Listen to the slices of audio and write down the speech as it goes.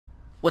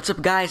What's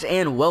up, guys,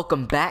 and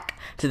welcome back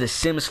to The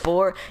Sims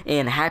 4,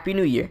 and Happy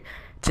New Year.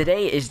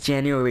 Today is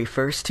January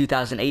 1st,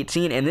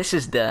 2018, and this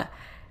is the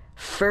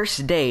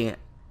first day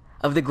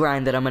of the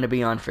grind that I'm going to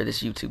be on for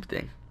this YouTube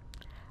thing.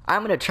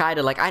 I'm going to try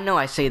to, I know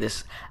I say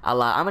this a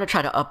lot, I'm going to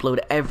try to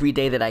upload every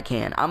day that I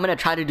can. I'm going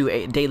to try to do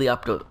a daily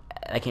upload.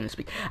 I can't even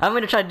speak. I'm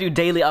going to try to do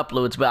daily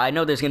uploads, but I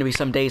know there's going to be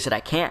some days that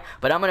I can't,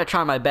 but I'm going to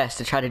try my best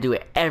to try to do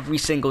it every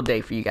single day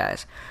for you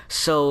guys.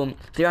 So,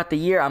 throughout the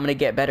year, I'm going to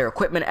get better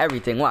equipment,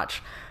 everything.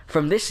 Watch.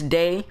 From this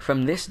day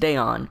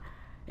on,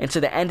 into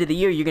the end of the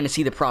year, you're going to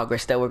see the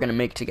progress that we're going to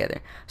make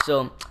together.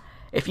 So,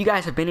 if you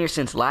guys have been here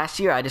since last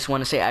year, I just want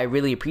to say I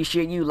really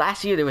appreciate you.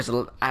 Last year, there was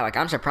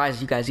I'm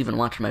surprised you guys even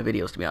watched my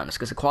videos, to be honest,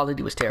 because the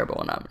quality was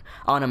terrible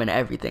on them and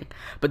everything.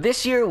 But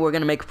this year, we're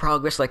going to make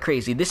progress like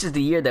crazy. This is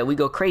the year that we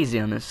go crazy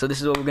on this, so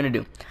this is what we're going to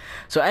do.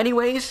 So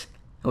anyways,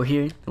 we're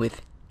here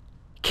with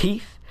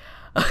Keith.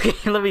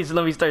 Okay, let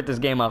me start this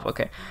game off,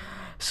 okay.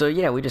 So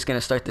yeah, we're just going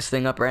to start this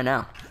thing up right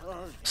now.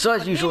 So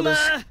as usual, this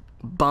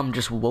bum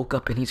just woke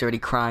up and he's already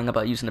crying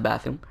about using the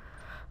bathroom.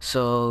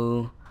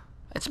 So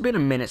it's been a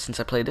minute since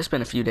I played this. It's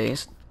been a few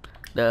days.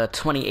 The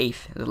 28th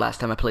is the last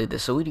time I played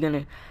this. So we're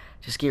gonna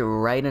just get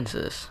right into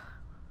this.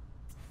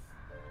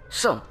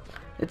 So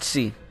let's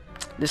see.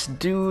 This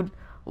dude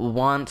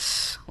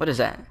wants, what is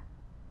that?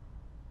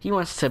 He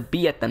wants to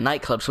be at the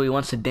nightclub, so he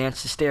wants to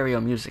dance to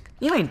stereo music.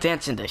 You ain't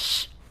dancing to You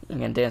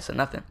ain't gonna dance to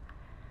nothing.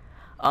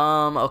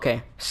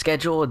 Okay.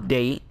 Schedule a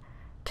date.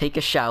 Take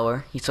a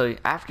shower. So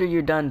after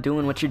you're done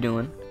doing what you're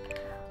doing,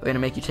 we're gonna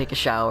make you take a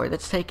shower.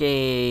 Let's take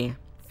a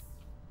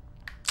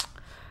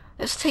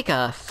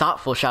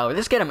thoughtful shower.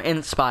 Let's get him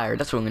inspired.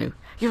 That's what we're gonna do.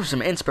 Give him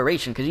some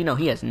inspiration, because you know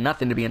he has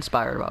nothing to be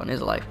inspired about in his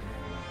life.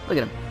 Look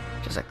at him,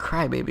 just a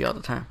crybaby all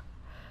the time.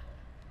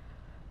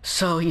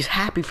 So he's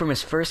happy from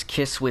his first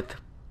kiss with,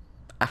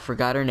 I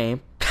forgot her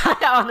name.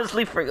 I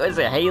honestly forgot. Is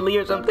it Haley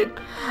or something?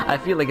 I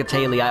feel like it's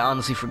Haley. I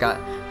honestly forgot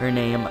her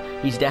name.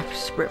 He's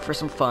desperate for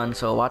some fun,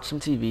 so watch some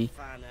TV.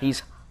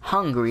 He's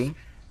hungry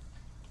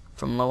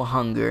from low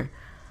hunger.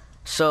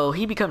 So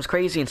he becomes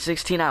crazy in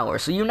 16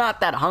 hours. So you're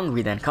not that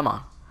hungry then. Come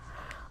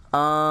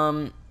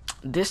on.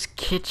 This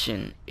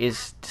kitchen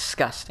is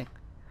disgusting.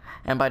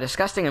 And by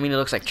disgusting, I mean it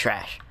looks like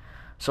trash.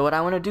 So what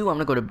I want to do, I'm going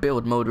to go to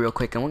build mode real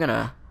quick. And we're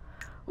going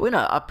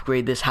to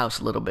upgrade this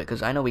house a little bit,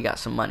 because I know we got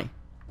some money.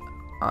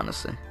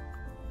 Honestly.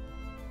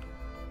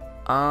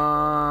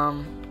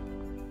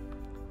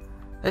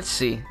 Let's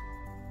see.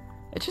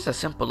 It's just a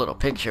simple little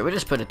picture. We'll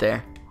just put it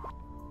there.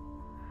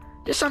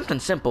 Just something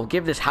simple.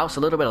 Give this house a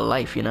little bit of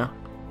life, you know?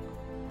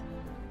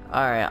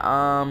 Alright,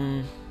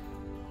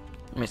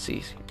 let me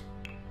see.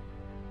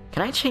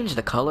 Can I change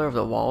the color of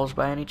the walls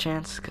by any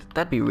chance? 'Cause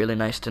that'd be really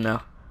nice to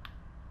know.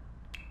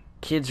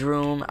 Kids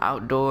room,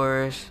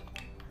 outdoors,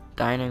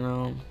 dining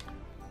room.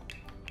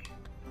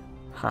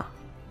 Huh.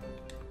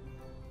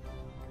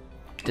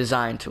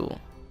 Design tool.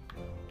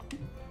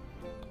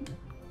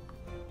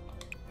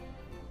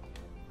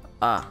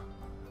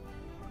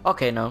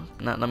 Okay, no,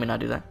 let me not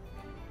do that.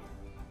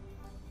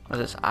 What's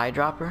this,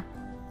 eyedropper?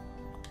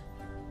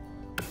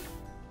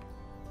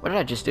 What did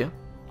I just do?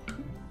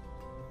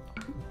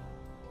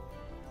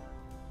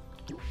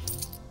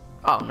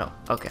 Oh, no,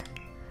 okay.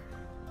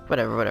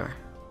 Whatever.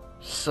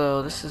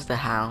 So, this is the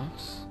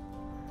house.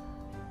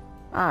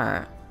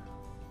 Alright.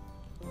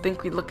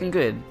 Think we're looking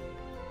good.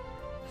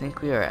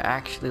 Think we are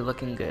actually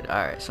looking good.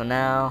 Alright, so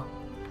now,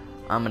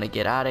 I'm gonna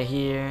get out of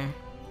here.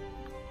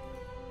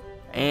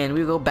 And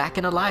we go back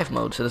into live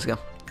mode, so let's go.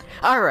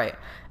 Alright.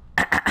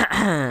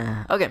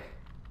 Okay.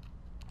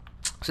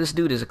 So this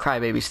dude is a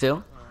crybaby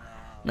still.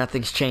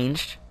 Nothing's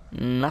changed.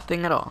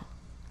 Nothing at all.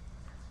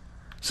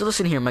 So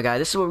listen here, my guy.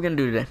 This is what we're gonna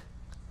do today.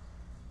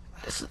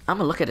 I'm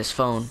gonna look at his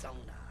phone.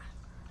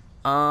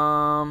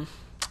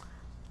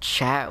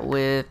 Chat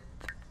with...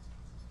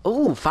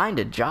 Ooh, find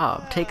a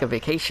job. Take a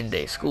vacation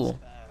day. School.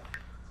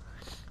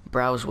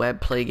 Browse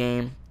web, play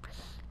game.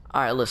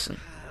 Alright, listen.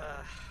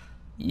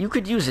 You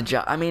could use a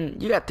job. I mean,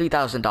 you got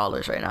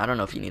 $3,000 right now. I don't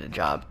know if you need a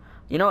job.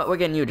 You know what? We're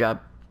getting you a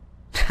job.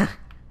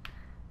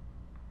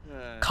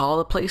 Call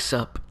the place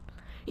up.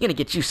 You're gonna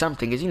get you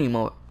something, because you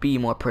need be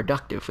more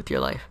productive with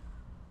your life.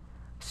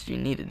 That's what you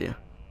need to do.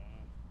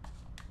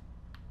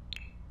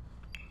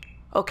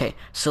 Okay,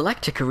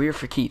 select a career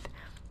for Keith.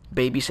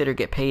 Babysitter,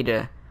 get paid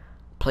to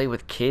play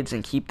with kids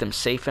and keep them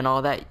safe and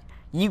all that.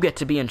 You get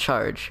to be in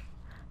charge.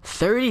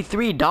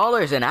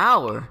 $33 an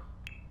hour.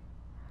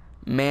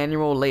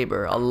 Manual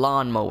labor, a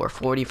lawnmower,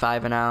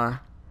 $45 an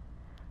hour.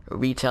 A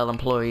retail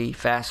employee,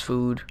 fast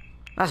food.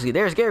 Honestly,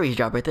 there's Gary's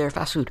job right there,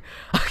 fast food.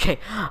 Okay,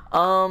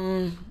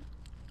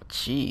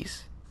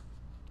 jeez.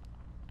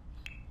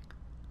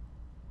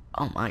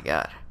 Oh my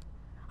god.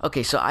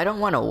 Okay, so I don't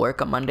want to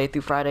work a Monday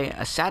through Friday.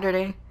 A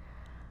Saturday.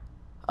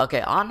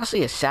 Okay,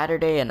 honestly, a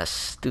Saturday and a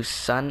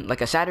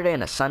Saturday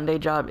and a Sunday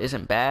job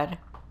isn't bad.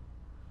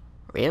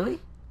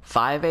 Really?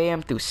 5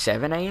 a.m. through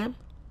 7 a.m.?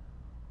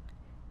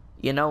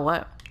 You know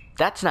what?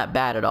 That's not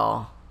bad at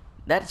all.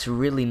 That's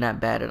really not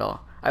bad at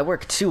all. I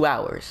work 2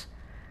 hours.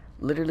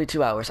 Literally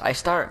 2 hours. I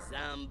start...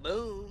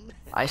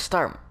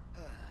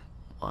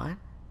 What?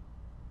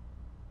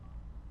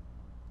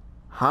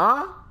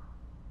 Huh?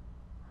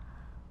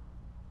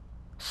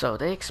 So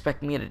they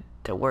expect me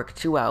to work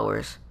 2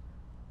 hours.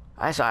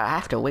 So I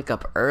have to wake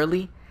up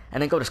early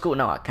and then go to school.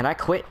 No, can I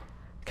quit?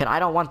 I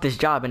don't want this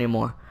job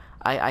anymore.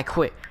 I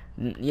quit.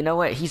 You know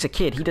what? He's a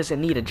kid. He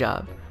doesn't need a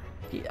job.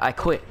 I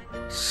quit.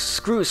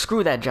 Screw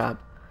that job.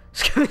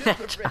 Screw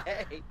that job.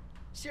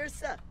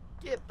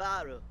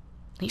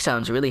 He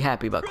sounds really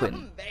happy about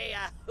quitting.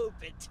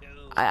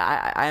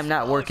 I am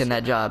not working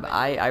that job.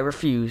 I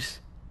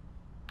refuse.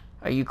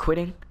 Are you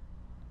quitting?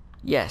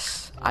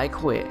 Yes, I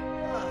quit.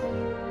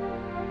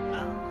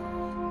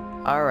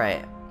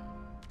 Alright.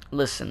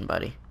 Listen,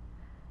 buddy.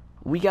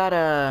 We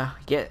gotta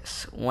get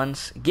one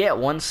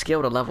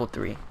skill to level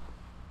 3.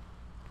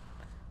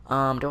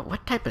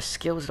 What type of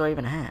skills do I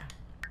even have?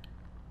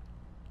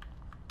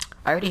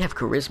 I already have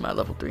charisma at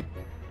level 3.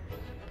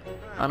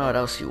 I don't know what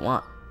else you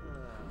want.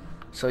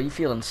 So you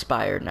feel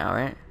inspired now,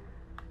 right?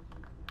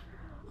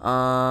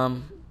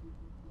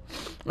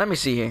 Let me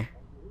see here.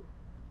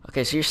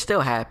 Okay, so you're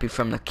still happy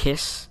from the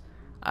kiss.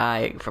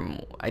 I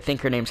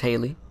think her name's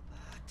Haley.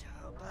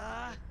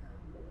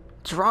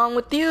 What's wrong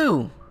with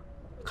you?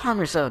 Calm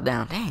yourself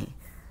down. Dang.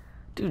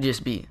 Dude,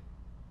 just be.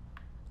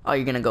 Oh,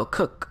 you're gonna go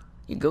cook.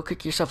 You go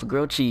cook yourself a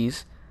grilled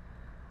cheese.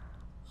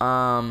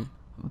 Buy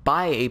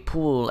a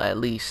pool at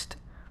least.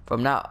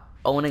 From not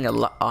owning a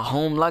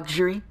home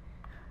luxury.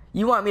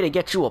 You want me to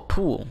get you a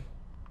pool?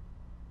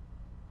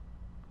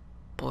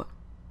 Boy,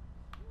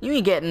 you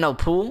ain't getting no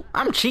pool.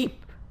 I'm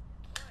cheap.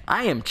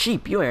 I am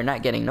cheap. You are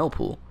not getting no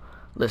pool.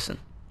 Listen,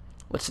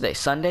 what's today?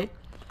 Sunday?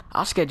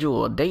 I'll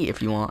schedule a date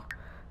if you want.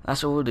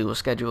 That's what we'll do. We'll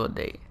schedule a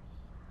date.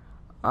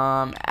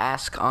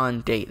 Ask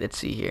on date. Let's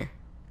see here.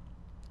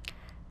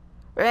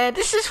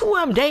 This is who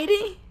I'm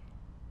dating?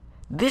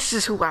 This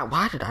is who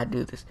why did I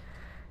do this?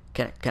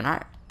 Can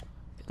I?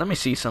 Let me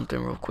see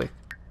something real quick.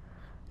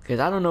 Because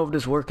I don't know if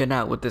this is working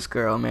out with this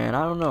girl, man.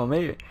 I don't know.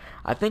 Maybe.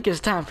 I think it's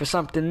time for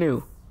something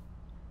new.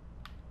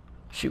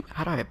 Shoot.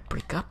 How do I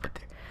break up with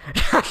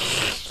her?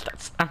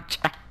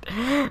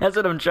 That's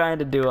what I'm trying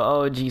to do.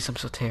 Oh, jeez. I'm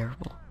so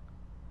terrible.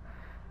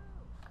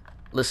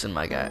 Listen,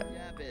 my guy.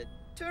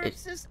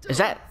 Is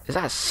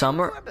that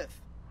Summer?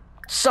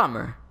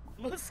 Summer.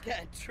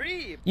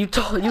 You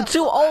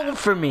too old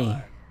for me.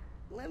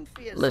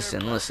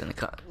 Listen.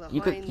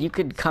 You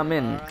could come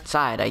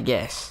inside, I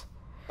guess.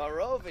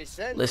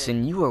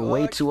 Listen, you are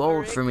way too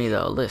old for me,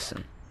 though.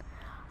 Listen,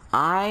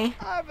 I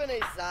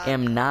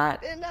am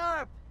not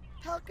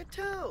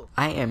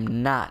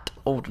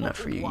old enough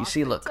for you. You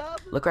see,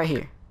 look right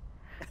here.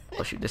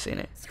 Oh shoot, this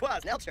ain't it.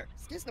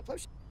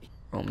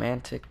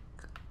 Romantic.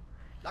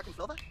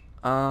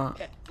 Oh,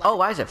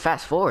 why is it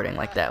fast forwarding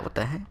like that? What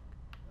the heck?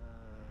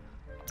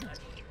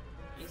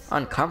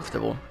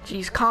 Uncomfortable.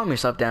 Jeez, calm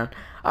yourself down.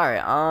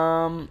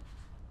 Alright,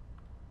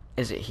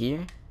 is it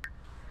here?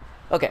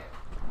 Okay.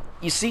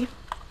 You see?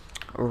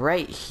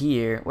 Right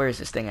here. Where is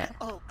this thing at?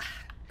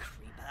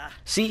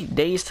 See?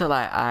 Days till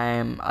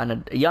I'm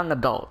a young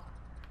adult.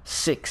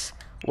 6.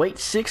 Wait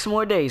 6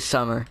 more days,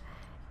 Summer.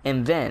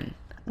 And then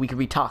we could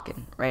be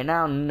talking. Right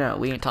now, no.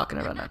 We ain't talking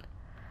about nothing.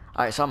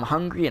 Alright, so I'm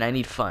hungry and I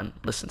need fun.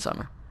 Listen,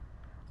 Summer.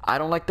 I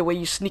don't like the way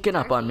you sneaking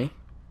up on me.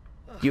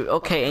 You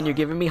okay, and you're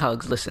giving me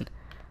hugs. Listen.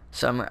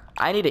 Summer,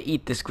 I need to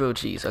eat this grilled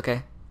cheese,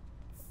 okay?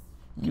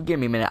 You give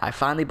me a minute. I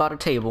finally bought a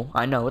table.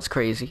 I know, it's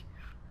crazy.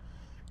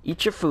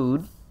 Eat your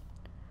food.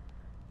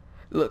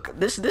 Look,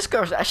 this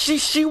girl,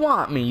 she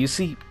want me, you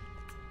see.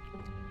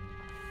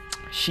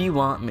 She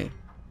want me.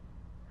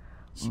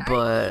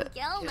 But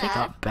take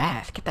a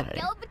bath. Get that out of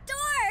here.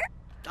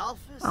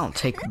 I don't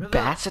take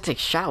baths, I take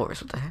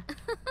showers. What the heck?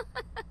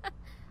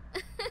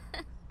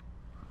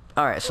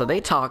 Alright, so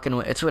they talking.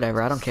 It's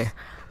whatever, I don't care.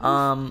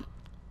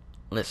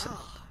 Listen.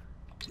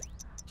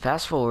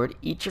 Fast forward,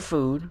 eat your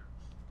food.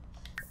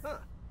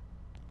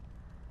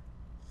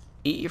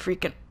 Eat your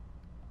freaking...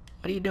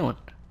 What are you doing?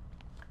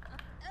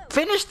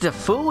 Finish the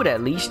food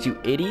at least, you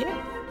idiot.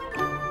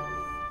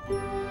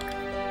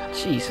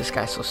 Jeez, this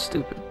guy's so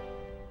stupid.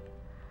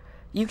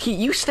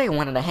 You stay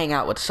wanting to hang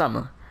out with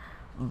Summer,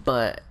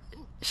 but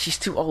she's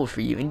too old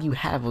for you, and you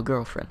have a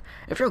girlfriend.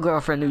 If your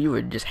girlfriend knew you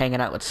were just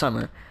hanging out with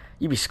Summer,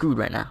 you'd be screwed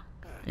right now.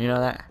 You know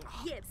that?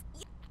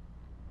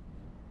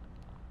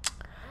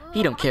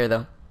 He don't care,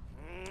 though.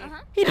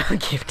 He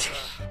don't give two.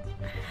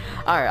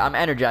 Alright, I'm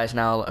energized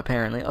now,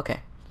 apparently.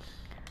 Okay.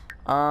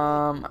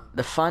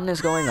 The fun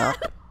is going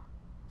up.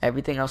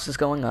 Everything else is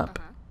going up.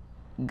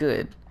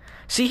 Good.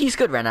 See, he's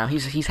good right now.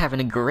 He's having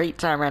a great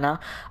time right now.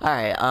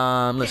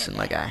 Alright, listen,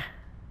 my guy.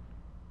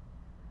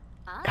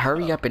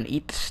 Hurry up and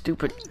eat the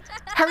stupid...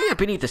 Hurry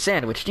up and eat the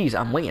sandwich. Jeez,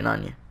 I'm waiting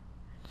on you.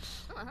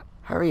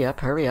 Hurry up,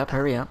 hurry up,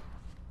 hurry up.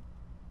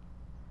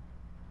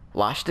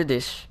 Wash the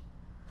dish.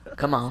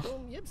 Come on.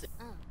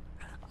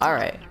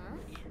 Alright.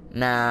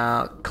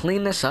 Now,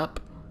 clean this up.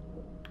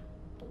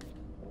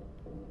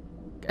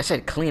 I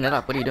said clean it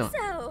up. What are you doing?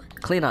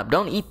 Clean up.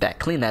 Don't eat that.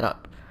 Clean that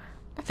up.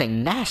 That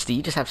thing nasty.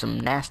 You just have some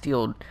nasty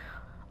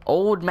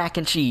old mac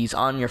and cheese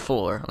on your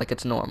floor like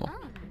it's normal.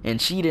 And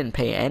she didn't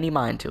pay any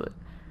mind to it.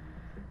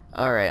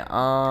 Alright,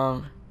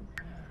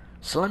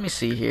 so let me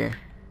see here.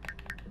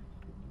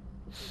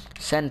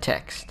 Send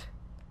text.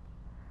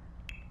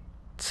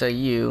 To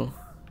you.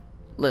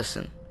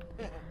 Listen.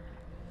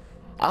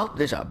 Oh,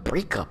 there's a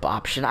breakup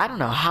option. I don't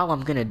know how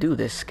I'm gonna do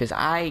this, because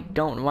I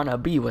don't want to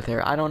be with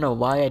her. I don't know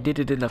why I did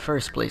it in the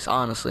first place,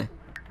 honestly.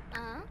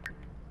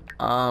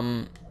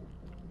 What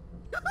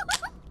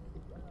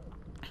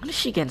is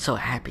she getting so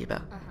happy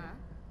about?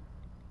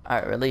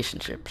 Alright,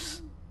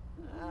 relationships.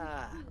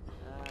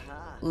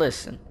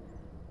 Listen.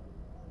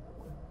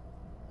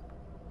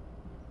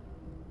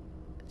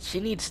 She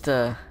needs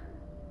to...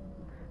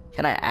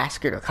 Can I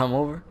ask her to come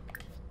over?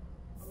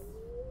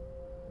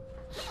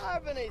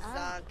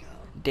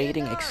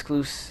 Dating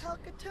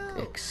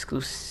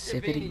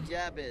exclusivity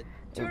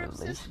in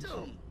relationship.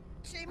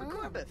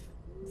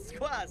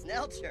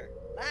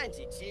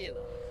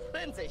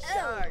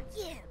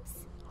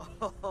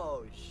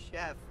 Oh,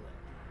 chef.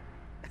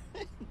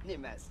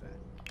 Nimesa.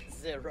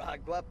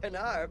 Zeragua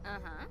Penarb.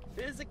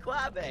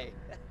 Fiziquabe.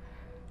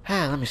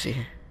 Let me see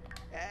here.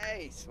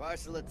 Hey,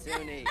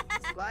 Swarsalatuni.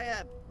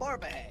 Squaya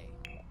Borbe.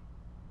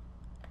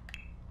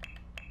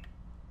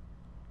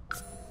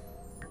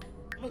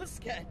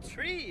 Muska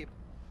Treeb.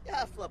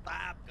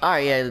 Yaflabab.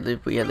 Alright, yeah,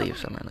 leave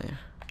somewhere, leave.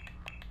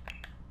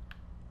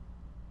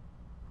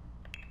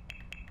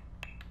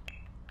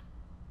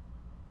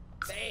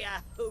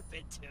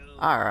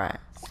 Alright.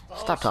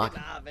 Stop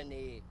talking.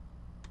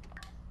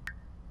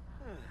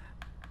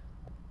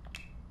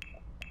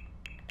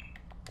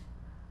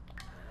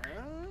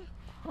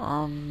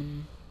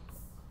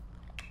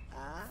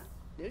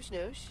 Noosh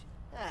noosh.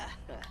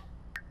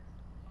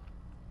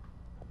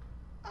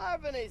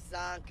 Arvane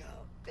Zanko.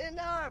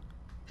 Binar.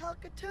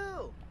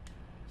 Pelkatu.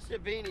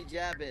 Shabini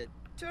Jabid.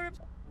 Turp.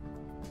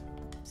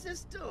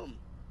 System.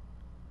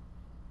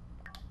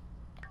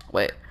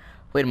 Wait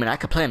a minute, I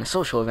could plan a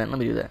social event. Let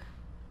me do that.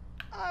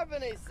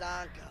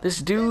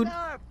 This dude,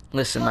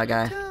 listen, my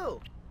guy.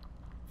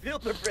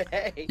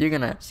 You're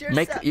gonna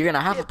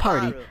have a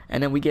party,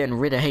 and then we getting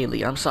rid of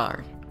Haley. I'm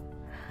sorry.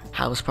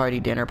 House party,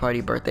 dinner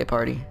party, birthday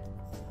party,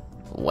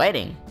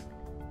 wedding.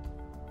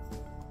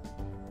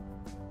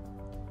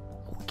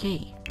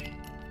 Okay.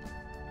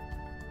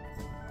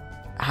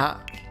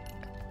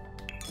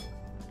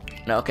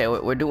 No, okay,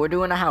 we're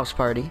doing a house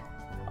party.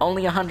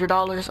 Only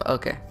 $100.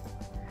 Okay.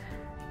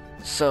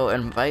 So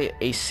invite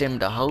a sim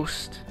to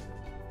host.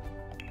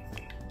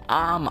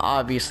 I'm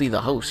obviously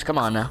the host. Come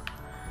on now.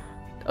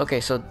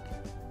 Okay, so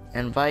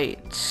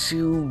invite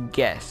 2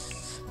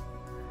 guests.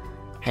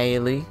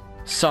 Haley,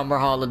 summer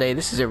holiday.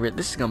 This is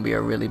gonna be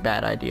a really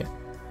bad idea.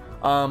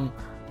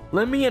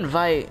 Let me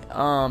invite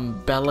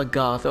Bella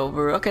Goth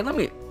over. Okay, let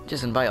me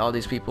just invite all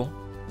these people.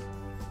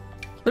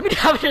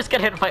 I'm just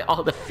gonna invite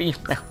all the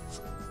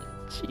females.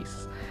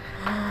 Jeez.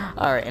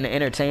 All right, and an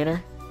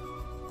entertainer.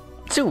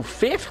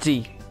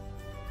 $250.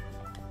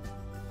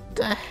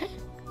 The heck?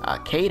 A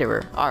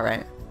caterer. All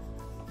right.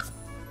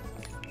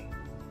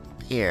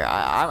 Here,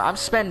 I'm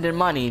spending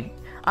money.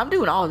 I'm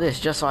doing all this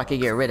just so I can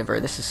get rid of her.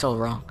 This is so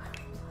wrong.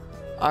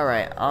 All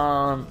right.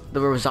 The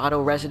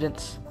Rosado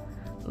residence.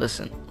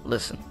 Listen.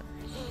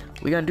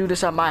 We're gonna do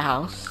this at my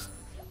house.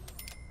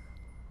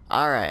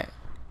 All right.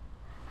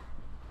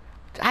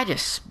 I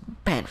just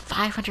spent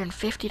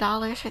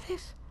 $550 for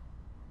this.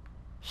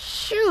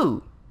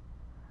 Shoot.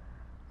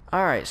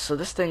 All right. So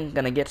this thing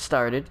gonna get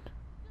started.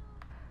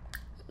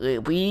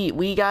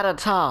 We gotta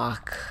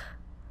talk.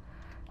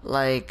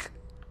 Like,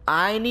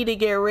 I need to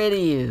get rid of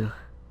you.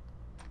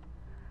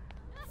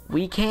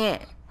 We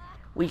can't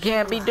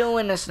be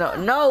doing this.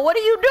 No, what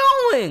are you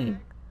doing?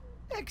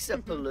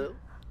 Exapalu.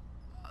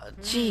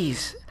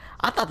 Jeez,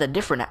 I thought the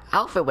different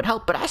outfit would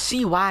help, but I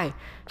see why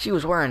she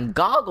was wearing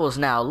goggles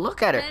now.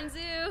 Look at her.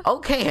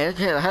 Okay,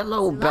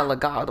 hello, Bella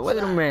God. Wait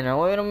a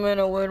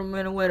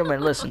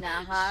minute. Listen.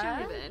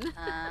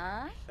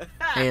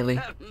 Haley.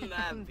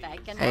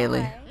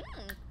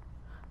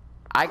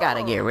 I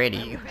gotta get rid of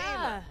you.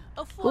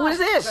 Who is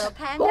this?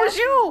 Who is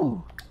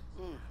you?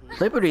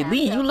 Liberty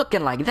Lee, you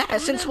looking like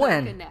that since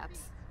when?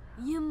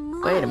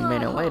 Wait a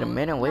minute.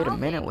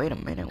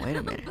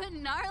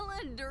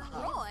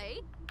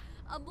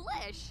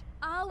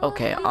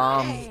 Okay,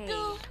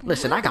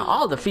 listen, I got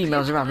all the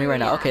females around me right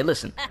now. Okay,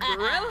 listen.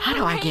 How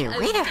do I get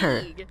rid of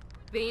her?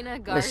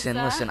 Listen,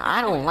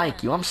 I don't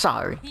like you. I'm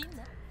sorry.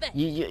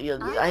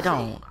 I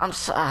don't. I'm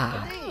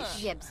sorry.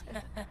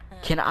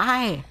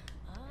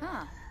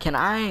 Can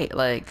I,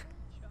 like,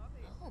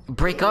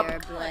 break up?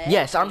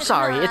 Yes, I'm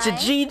sorry. It's a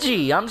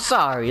GG. I'm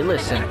sorry.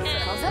 Listen.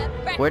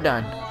 We're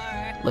done.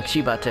 Look,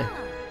 she about to.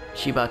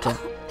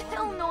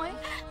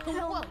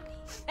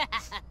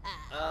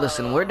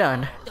 Listen, we're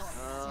done.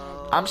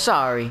 I'm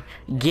sorry.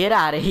 Get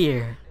out of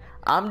here.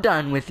 I'm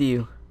done with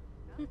you.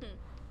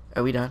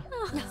 Are we done?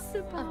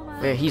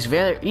 Yeah, he's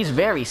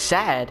very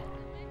sad.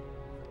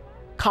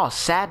 Call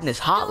sadness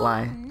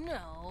hotline.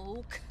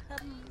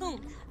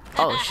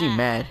 Oh, she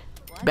mad.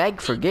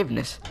 Beg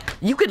forgiveness.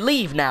 You could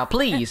leave now,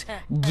 please.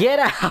 Get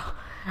out.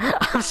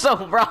 I'm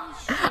so wrong.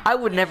 I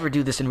would never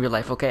do this in real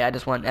life, okay? I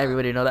just want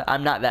everybody to know that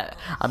I'm not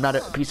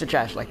a piece of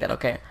trash like that,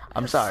 okay?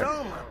 I'm sorry.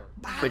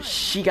 But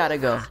she gotta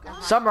go.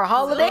 Summer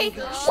holiday?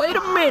 Wait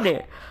a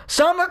minute.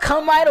 Summer,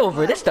 come right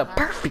over. This is the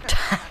perfect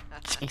time.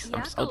 Jeez,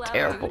 I'm so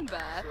terrible.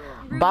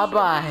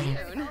 Bye-bye.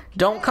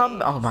 Don't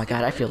come. Oh my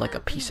god, I feel like a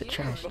piece of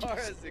trash.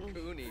 Jeez.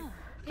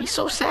 He's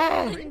so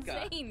sad.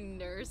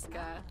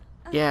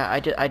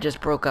 Yeah, I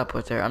just broke up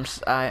with her. I'm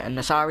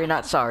sorry,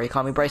 not sorry.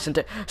 Call me Bryson.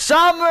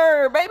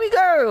 Summer, baby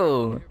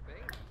girl.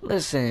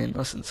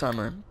 Listen,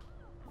 Summer.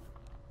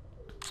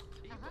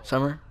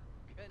 Summer,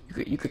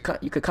 you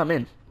could come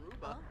in.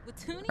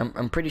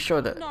 I'm pretty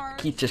sure that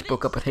Keith just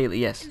broke up with Haley.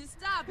 Yes.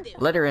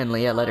 Let her in,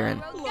 yeah, let her in.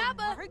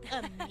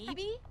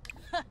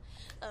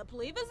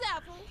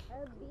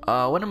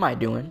 What am I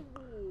doing?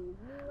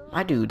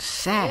 My dude's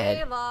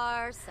sad.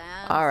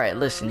 Alright,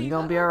 listen, you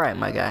gonna be alright,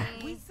 my guy.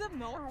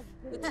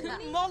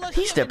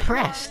 He's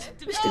depressed.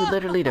 This dude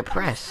literally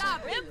depressed.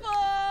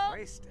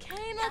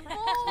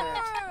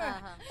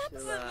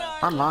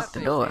 Unlock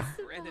the door.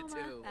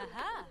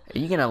 Are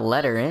you gonna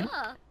let her in?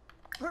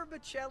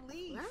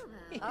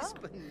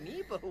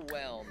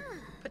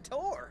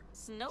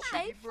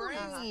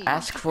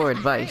 Ask for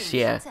advice,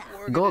 yeah.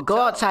 Go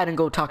outside and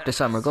go talk to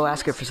Summer. Go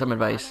ask her for some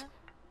advice.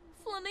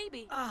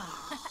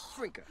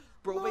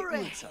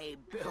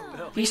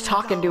 He's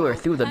talking to her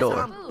through the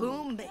door.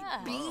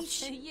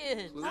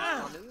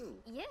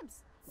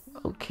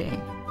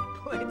 Okay.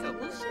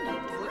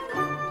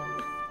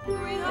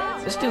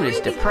 This dude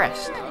is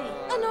depressed.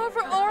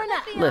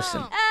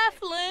 Listen.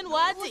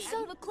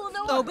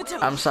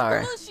 I'm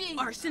sorry.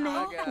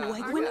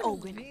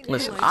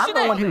 Listen, I'm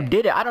the one who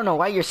did it. I don't know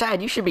why you're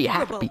sad. You should be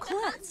happy.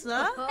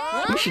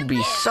 You should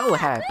be so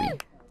happy.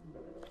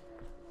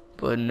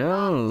 But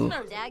no.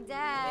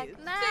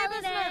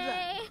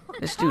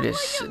 This dude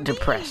is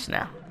depressed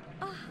now.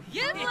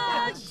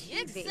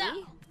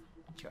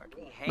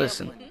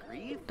 Listen,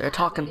 they're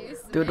talking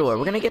through the door.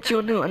 We're gonna get you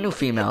a new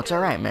female. It's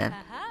alright, man.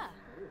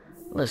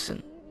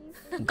 Listen,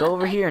 go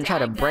over here and try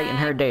to brighten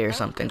her day or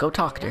something. Go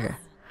talk to her.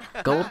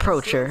 Go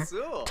approach her.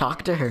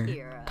 Talk to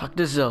her. Talk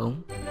to Zoe.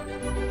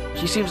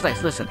 She seems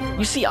nice. Listen,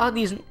 you see all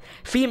these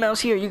females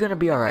here, you're gonna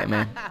be alright,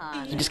 man.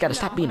 You just gotta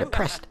stop being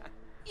depressed.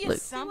 Look,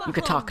 you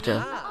could talk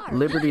to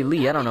Liberty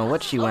Lee. I don't know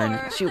what she wearing.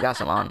 She got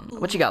some on.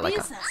 What you got, like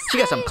she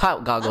got some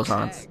clout goggles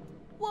on.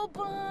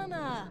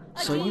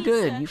 So you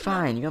good. You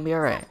fine. You gonna be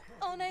alright.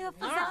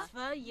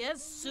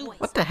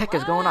 What the heck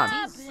is going on?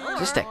 Is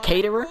this the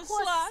caterer?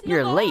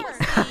 You're late.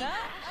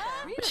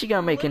 What's she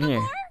gonna make in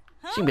here?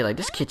 She gonna be like,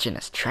 this kitchen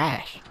is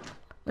trash.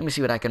 Let me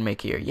see what I can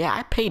make here. Yeah,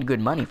 I paid good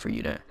money for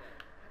you to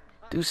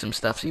do some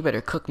stuff, so you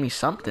better cook me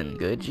something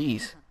good.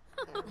 Jeez.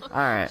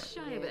 Alright.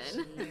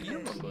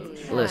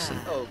 Listen.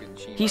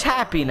 He's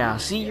happy now.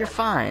 See, you're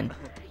fine.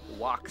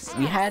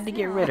 We had to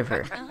get rid of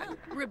her.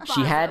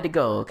 She had to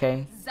go,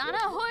 okay?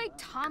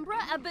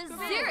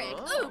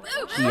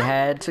 She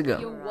had to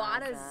go.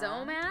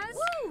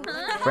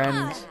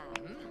 Friends.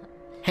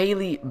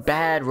 Haley,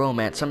 bad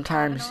romance.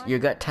 Sometimes your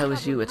gut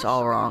tells you it's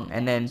all wrong,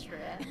 and then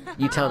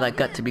you tell that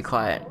gut to be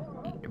quiet.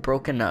 You're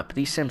broken up.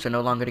 These Sims are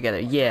no longer together.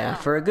 Yeah,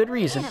 for a good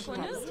reason.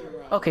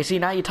 Okay, see,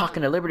 now you're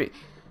talking to Liberty.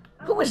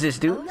 Who is this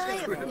dude?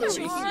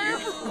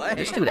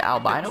 This dude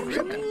albino or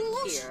something?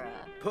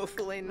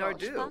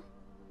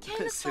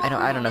 I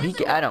don't know.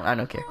 I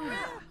don't care.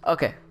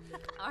 Okay.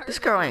 This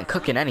girl ain't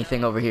cooking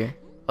anything over here.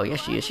 Oh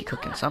yes she is. She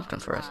cooking something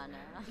for us.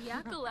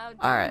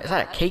 Alright, is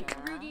that a cake?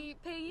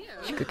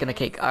 She cooking a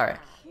cake. Alright.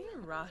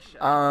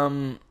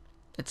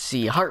 Let's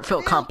see.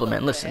 Heartfelt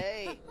compliment. Listen.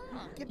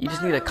 You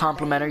just need a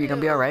compliment her. You're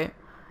gonna be alright.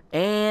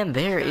 And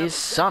there is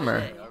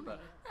Summer.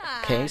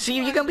 Okay, see,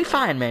 you're gonna be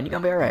fine, man. You're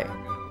gonna be alright.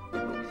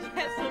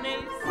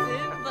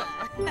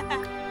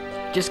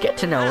 Just get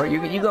to know her.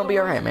 You're gonna be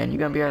alright, man. You're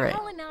gonna be alright.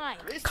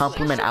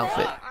 Compliment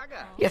outfit.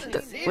 You have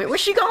to, wait,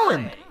 where's she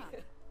going?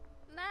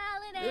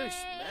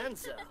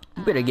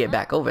 You better get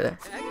back over there.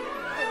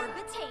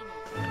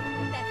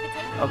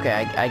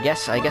 Okay, I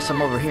guess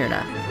I'm over here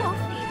now.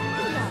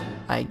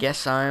 I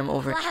guess I'm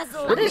over.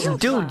 What is this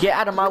dude? Get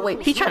out of my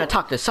way. He trying to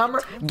talk to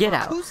Summer? Get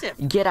out.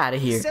 Get out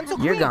of here.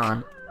 You're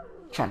gone.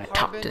 Trying to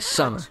talk to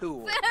Summer.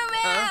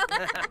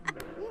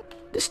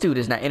 This dude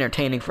is not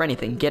entertaining for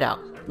anything. Get out.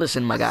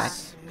 Listen, my guy.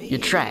 You're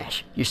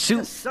trash. Your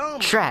suit,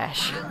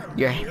 trash.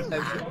 Your I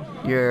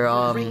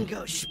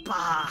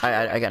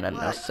got nothing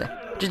else to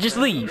say. Just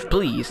leave,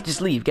 please. Just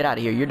leave. Get out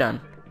of here. You're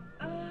done.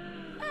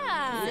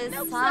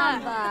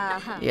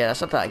 Yeah,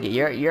 that's what I get.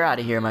 You're out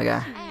of here, my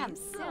guy.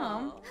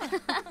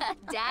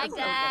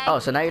 Oh,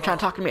 so now you're trying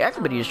to talk to me?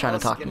 Everybody's trying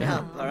to talk to me,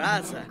 huh?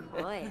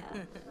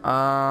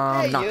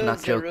 Knock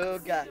knock joke.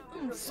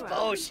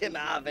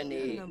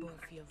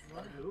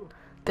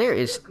 There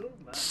is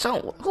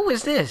so. Who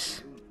is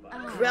this?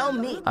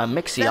 A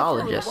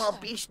mixologist.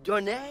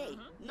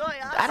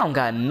 I don't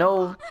got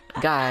no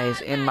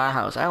guys in my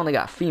house. I only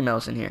got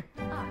females in here.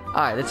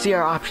 Alright, let's see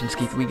our options,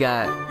 Keith. We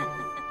got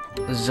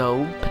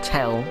Zoe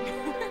Patel.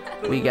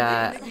 We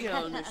got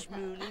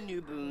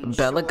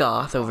Bella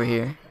Goth over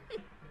here.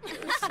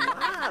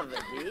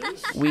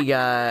 We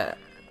got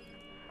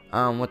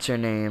what's her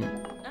name?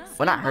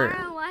 Well, not her.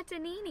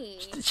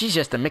 She's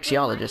just a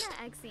mixologist.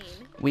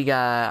 We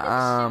got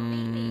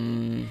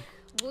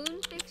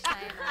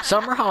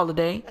Summer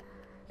Holiday,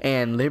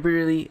 and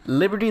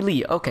Liberty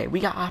Lee. Okay, we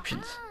got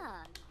options.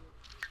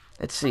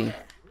 Let's see.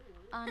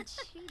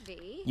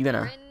 You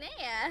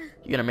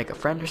gonna make a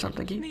friend or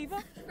something, Keith?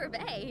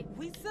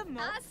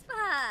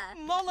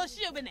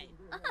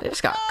 They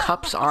just got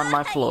cups on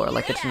my floor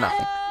like it's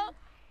nothing.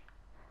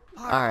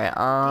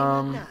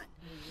 Alright,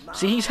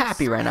 see, he's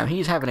happy right now.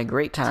 He's having a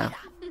great time.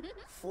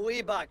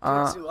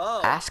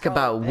 Ask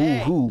about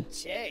woohoo.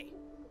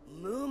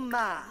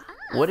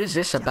 What is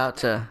this about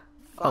to...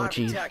 Oh,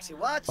 geez.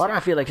 Why do I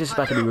feel like this is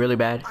about to be really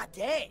bad?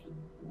 Why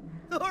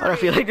do I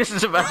feel like this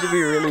is about to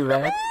be really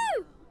bad?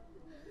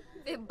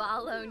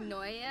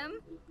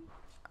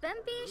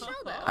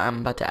 I'm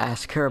about to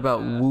ask her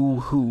about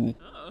woohoo.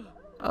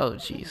 Oh,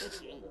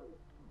 Jesus.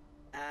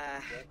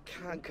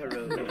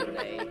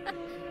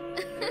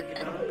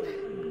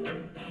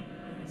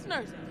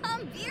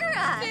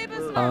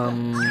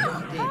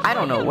 I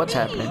don't know what's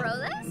happening.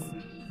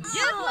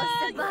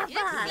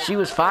 She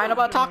was fine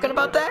about talking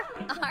about that?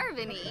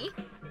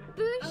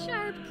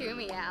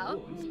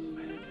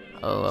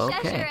 Oh,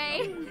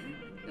 okay.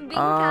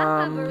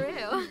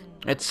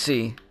 Let's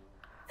see.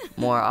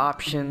 More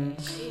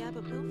options.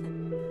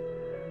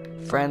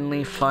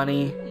 Friendly,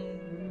 funny.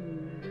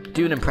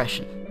 Do an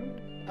impression.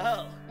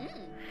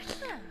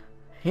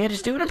 Yeah,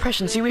 just do an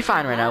impression. See, we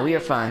fine right now. We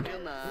are fine.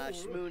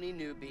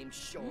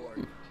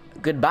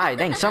 Goodbye.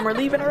 Dang, some are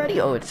leaving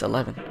already? Oh, it's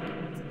 11.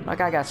 My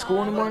guy got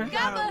school in the morning?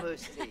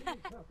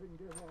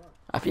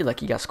 I feel like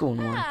he got school in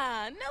the morning.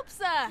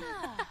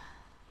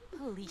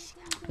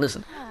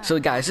 Listen, so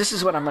guys, this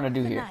is what I'm going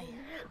to do here.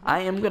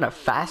 I am going to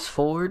fast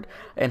forward,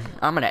 and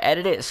I'm going to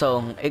edit it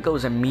so it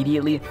goes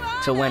immediately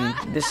to when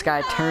this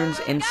guy turns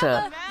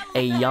into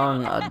a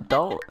young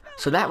adult.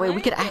 So that way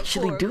we could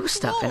actually do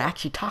stuff and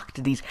actually talk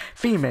to these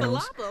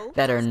females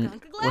that are,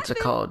 what's it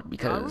called?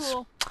 Because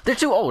they're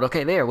too old.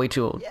 Okay, they are way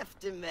too old.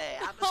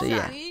 So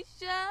yeah.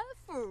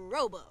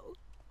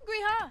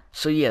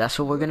 So yeah, that's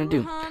what we're gonna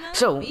do.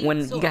 So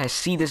when you guys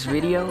see this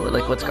video,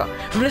 like what's called,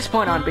 from this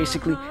point on,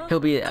 basically he'll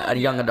be a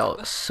young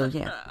adult. So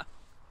yeah.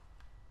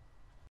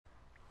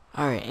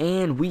 All right,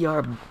 and we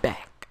are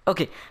back.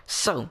 Okay,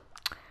 so,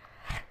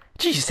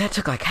 jeez, that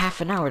took like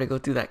half an hour to go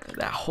through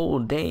that whole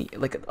day.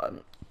 Like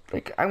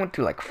I went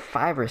through like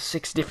 5 or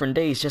 6 different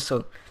days just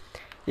so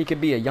he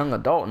could be a young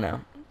adult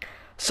now.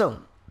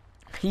 So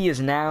he is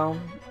now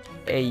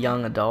a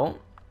young adult.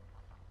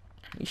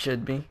 He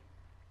should be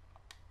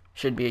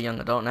a young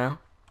adult now.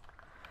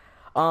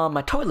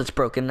 My toilet's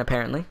broken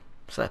apparently,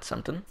 so that's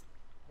something.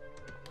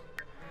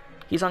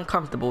 He's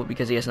uncomfortable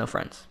because he has no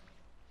friends.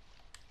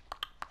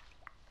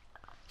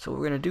 So what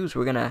we're gonna do is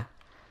we're gonna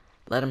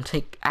let him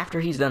take,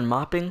 after he's done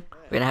mopping,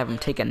 we're gonna have him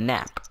take a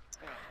nap.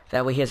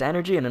 That way he has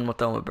energy, and then we'll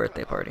throw him a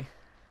birthday party.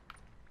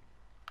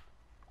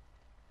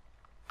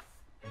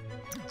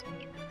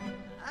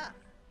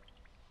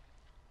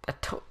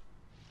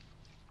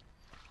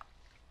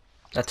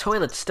 That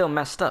toilet's still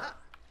messed up.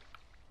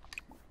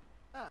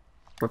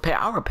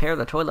 I'll repair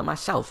the toilet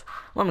myself.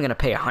 Well, I'm gonna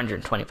pay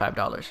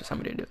 $125 for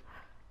somebody to do.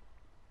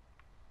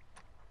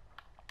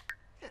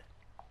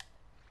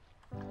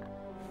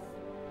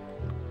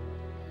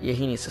 Yeah,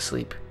 he needs to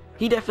sleep.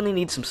 He definitely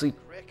needs some sleep.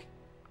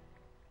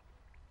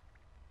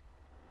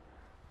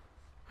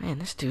 Man,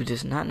 this dude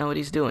does not know what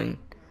he's doing.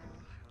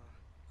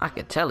 I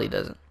can tell he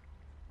doesn't.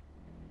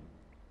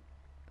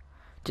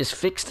 Just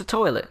fix the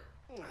toilet.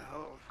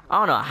 I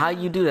don't know how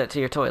you do that to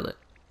your toilet.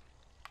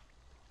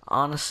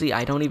 Honestly,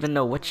 I don't even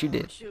know what you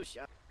did.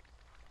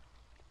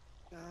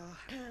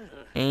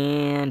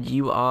 And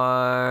you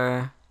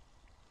are...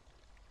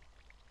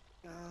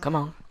 Come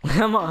on.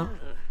 Come on.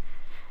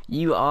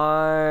 You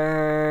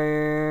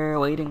are...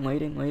 Waiting.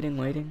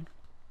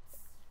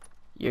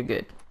 You're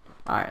good.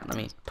 Alright, let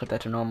me put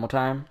that to normal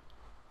time.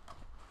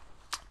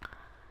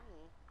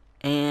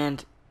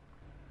 And...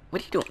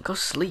 What are you doing? Go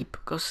sleep.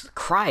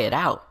 Cry it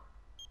out.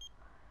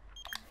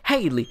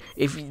 Haley,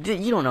 if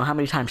you don't know how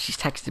many times she's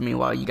texted me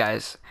while you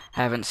guys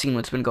haven't seen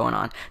what's been going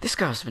on. This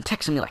girl's been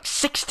texting me like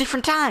 6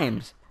 different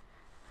times.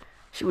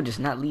 She would just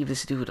not leave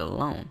this dude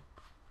alone.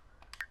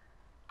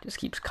 Just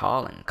keeps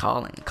calling.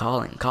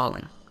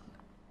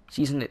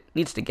 She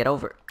needs to get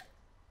over it.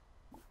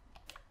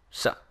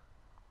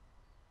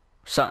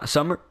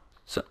 Summer?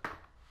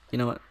 You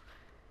know what?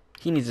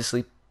 He needs to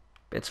sleep.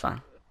 It's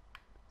fine.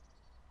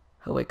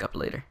 He'll wake up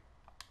later.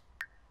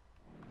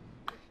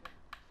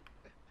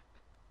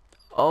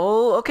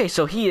 Oh, okay,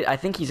 so I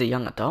think he's a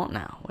young adult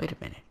now. Wait a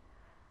minute.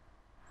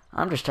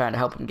 I'm just trying to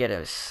help him get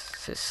his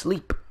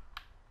sleep.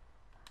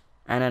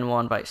 And then we'll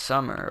invite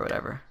Summer or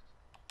whatever.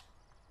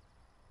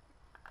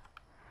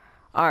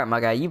 Alright, my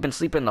guy, you've been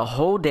sleeping the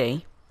whole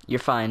day. You're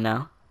fine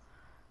now.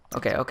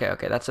 Okay,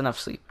 that's enough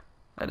sleep.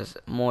 That is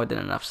more than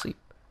enough sleep.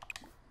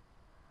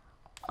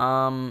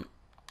 Get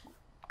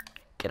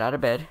out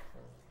of bed.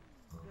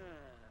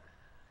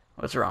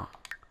 What's wrong?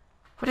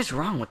 What is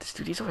wrong with this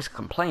dude? He's always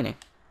complaining.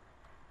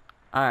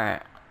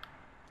 Alright.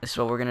 This is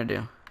what we're gonna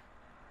do.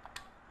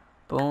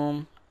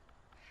 Boom.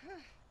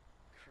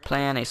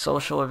 Plan a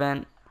social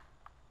event.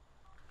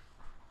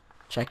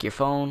 Check your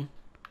phone.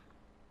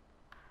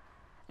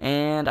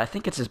 And I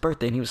think it's his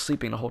birthday, and he was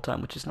sleeping the whole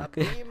time, which is not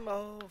good.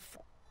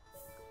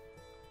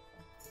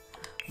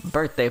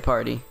 Birthday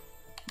party.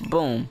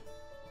 Boom.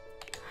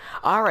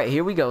 Alright,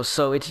 here we go.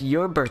 So it's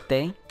your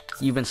birthday.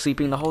 You've been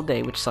sleeping the whole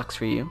day, which sucks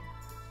for you.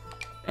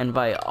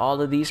 Invite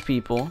all of these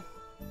people.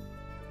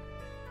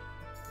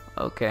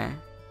 Okay.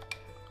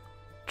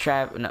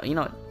 No, you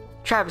know what?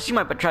 Travis, you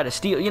might try to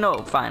steal. You know,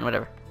 fine,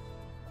 whatever.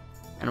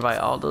 Invite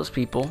all those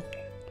people.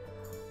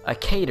 A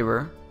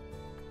caterer.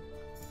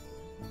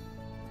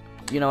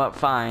 You know what?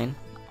 Fine.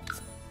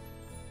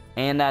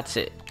 And that's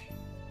it.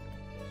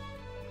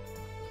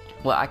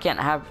 Well, I can't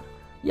have...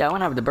 Yeah, I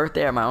want to have the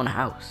birthday at my own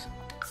house.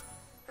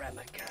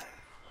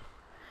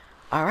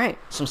 Alright,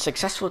 some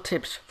successful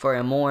tips for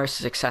a more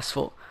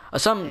successful...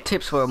 some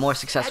tips for a more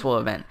successful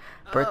event.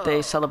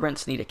 Birthday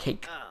celebrants need a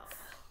cake.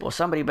 Well,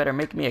 somebody better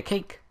make me a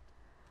cake.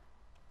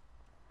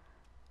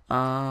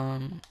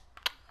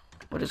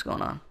 What is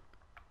going on?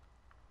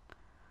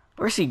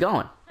 Where's he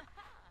going?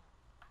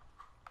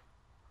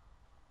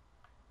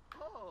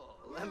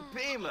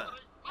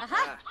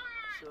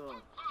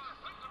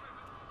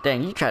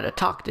 Dang, you try to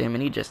talk to him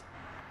and he just...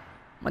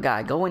 My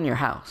guy, go in your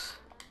house.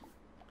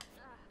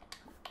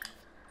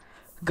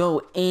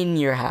 Go in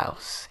your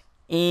house.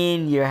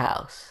 In your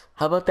house.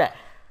 How about that?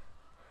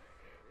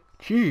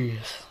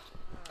 Jeez.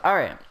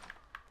 Alright.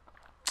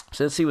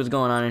 So let's see what's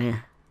going on in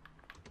here.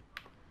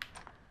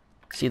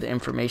 See the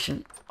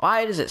information.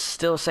 Why does it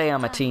still say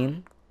I'm a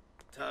teen?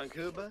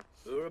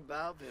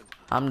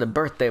 I'm the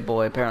birthday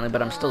boy apparently,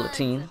 but I'm still a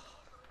teen.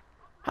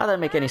 How'd that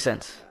make any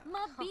sense?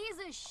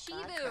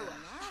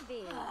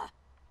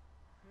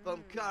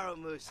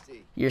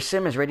 Your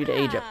sim is ready to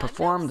age up.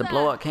 Perform the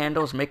blow out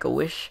candles, make a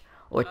wish,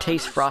 or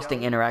taste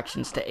frosting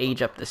interactions to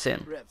age up the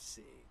sim.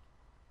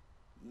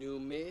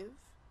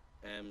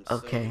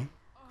 Okay.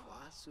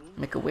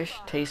 Make a wish,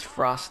 taste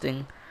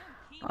frosting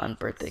on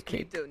birthday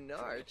cake.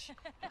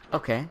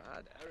 Okay.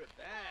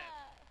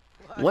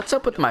 What's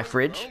up with my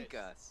fridge?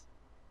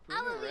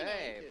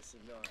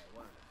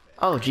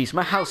 Oh jeez,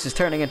 my house is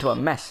turning into a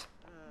mess.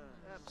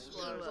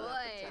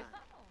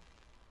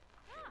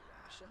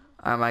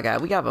 Oh my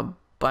god, we have a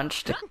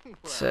bunch to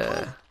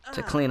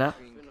clean up.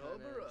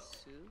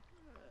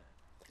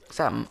 What's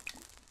that?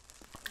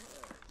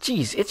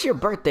 Jeez, it's your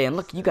birthday and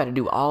look, you gotta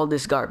do all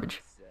this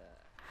garbage.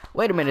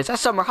 Wait a minute, is that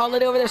Summer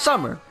holiday over there?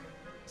 Summer!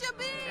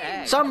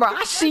 Summer,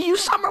 I see you,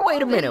 Summer!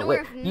 Wait a minute,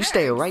 wait. You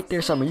stay right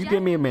there, Summer. You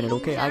give me a minute,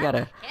 okay? I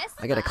gotta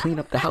clean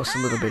up the house a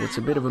little bit. It's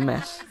a bit of a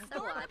mess.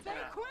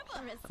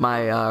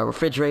 My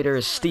refrigerator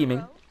is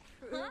steaming.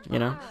 You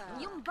know?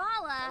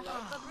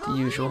 The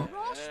usual.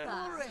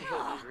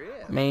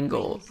 Main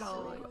goal.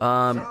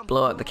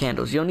 Blow out the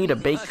candles. You'll need to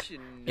bake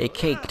a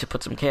cake to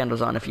put some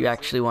candles on if you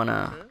actually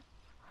wanna...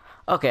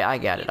 Okay, I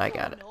got it.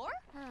 Okay,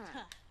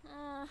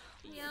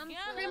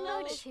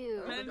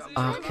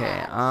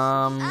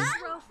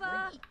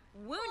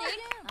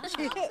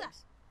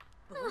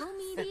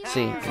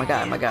 see, my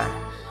guy.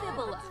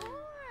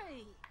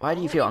 Why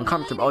do you feel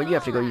uncomfortable? Oh, you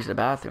have to go use the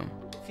bathroom.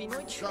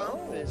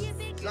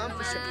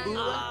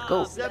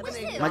 Go.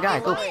 My guy,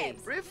 go.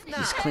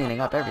 He's cleaning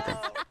up everything.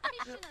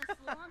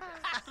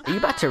 Are you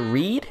about to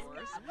read?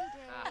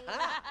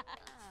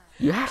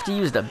 You have to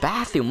use the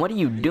bathroom. What are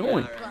you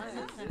doing?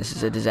 This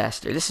is a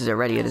disaster. This is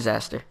already a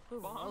disaster.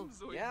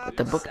 Put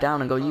the book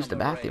down and go use the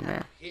bathroom,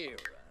 man.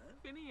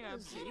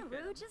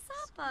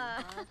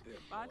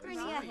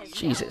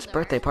 Jesus,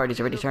 birthday party's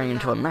already turning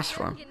into a mess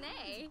for him.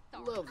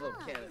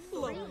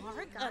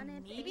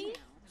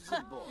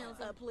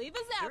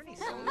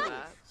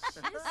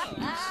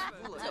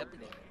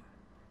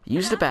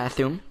 Use the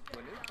bathroom.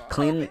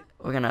 Clean.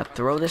 We're gonna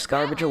throw this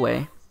garbage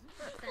away.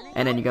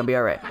 And then you're gonna be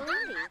alright.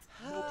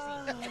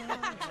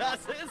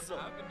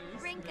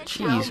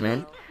 Jeez,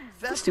 man.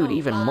 This dude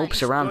even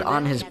mopes around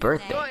on his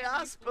birthday.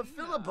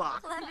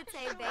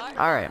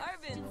 Alright.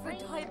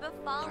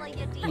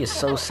 He is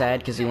so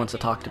sad because he wants to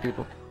talk to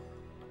people.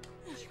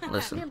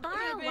 Listen.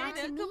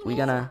 We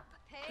gonna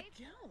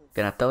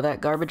throw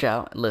that garbage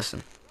out.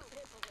 Listen.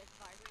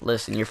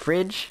 Listen, your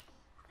fridge.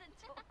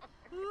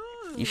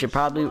 You should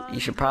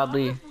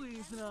probably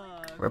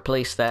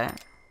replace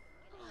that.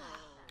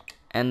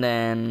 And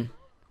then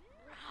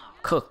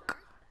cook.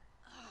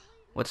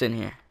 What's in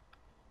here?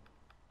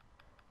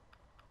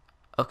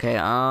 Okay,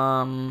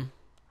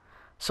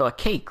 so a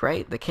cake,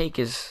 right? The cake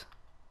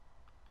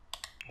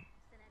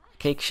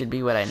should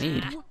be what I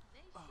need.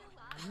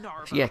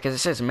 Yeah, because it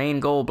says main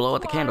goal, blow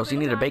out the candles. You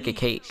need to bake a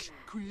cake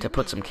to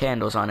put some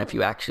candles on if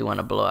you actually want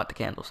to blow out the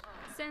candles.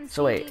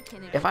 So wait,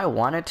 if I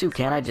wanted to,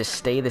 can't I just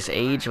stay this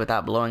age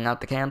without blowing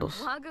out the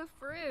candles?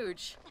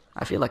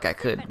 I feel like I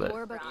could, but...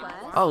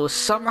 Oh,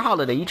 summer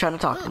holiday, you trying to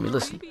talk to me?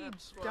 Listen.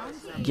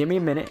 Give me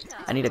a minute.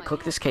 I need to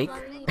cook this cake,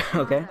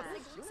 okay?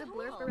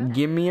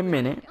 Give me a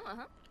minute.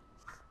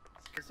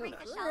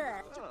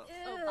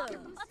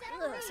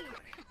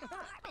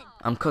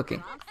 I'm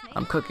cooking,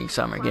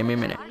 Summer. Give me a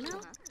minute.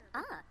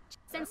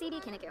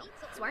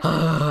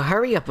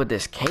 Hurry up with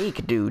this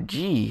cake, dude.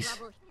 Jeez.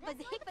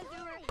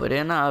 Put it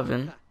in the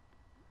oven.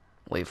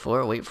 Wait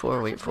for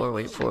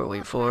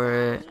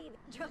it.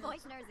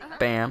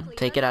 Bam.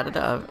 Take it out of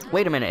the oven.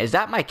 Wait a minute. Is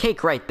that my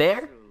cake right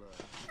there?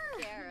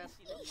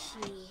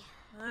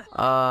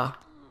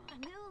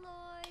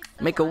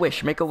 Make a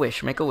wish. Make a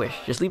wish. Make a wish.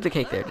 Just leave the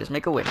cake there. Just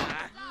make a wish.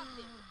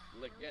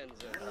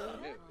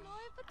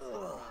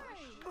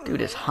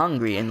 Dude is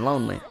hungry and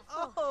lonely.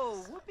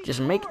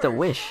 Just make the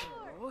wish.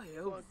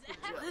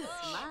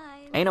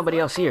 Ain't nobody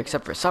else here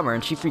except for Summer,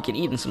 and she freaking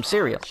eating some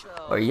cereal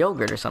or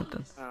yogurt or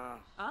something.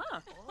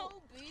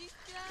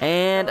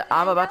 And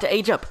I'm about to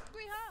age up.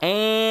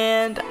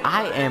 And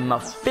I am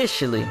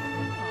officially...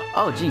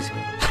 Oh, jeez.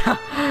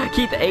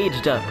 Keith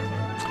aged up.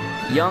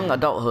 Young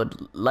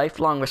adulthood.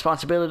 Lifelong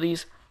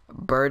responsibilities.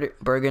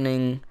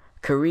 Burdening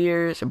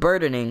careers.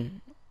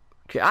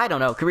 I don't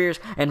know. Careers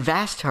and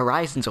vast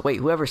horizons await.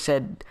 Whoever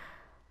said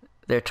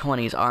their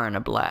 20s aren't a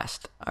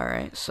blast.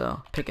 Alright,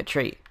 so pick a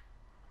trait.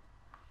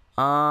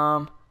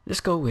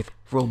 Let's go with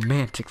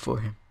romantic for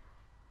him.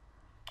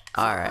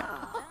 Alright.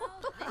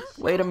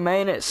 Wait a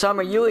minute.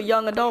 Summer, you a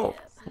young adult.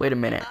 Wait a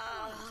minute.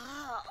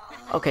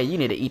 Okay, you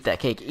need to eat that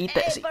cake. Eat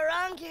that.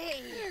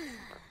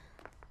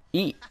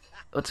 Eat.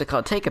 What's it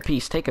called? Take a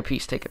piece. Take a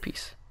piece. Take a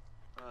piece.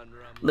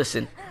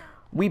 Listen,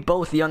 we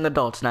both young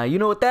adults now. You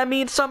know what that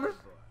means, Summer?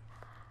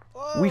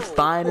 We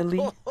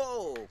finally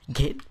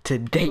get to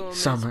date,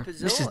 Summer.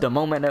 This is the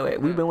moment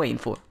that we've been waiting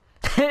for.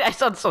 I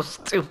sound so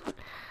stupid.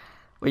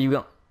 Where you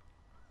going?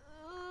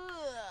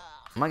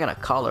 Am I gonna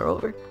call her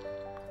over?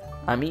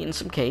 I'm eating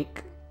some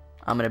cake.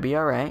 I'm gonna be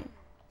alright.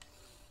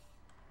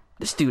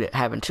 This dude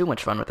having too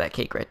much fun with that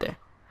cake right there.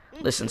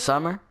 Listen,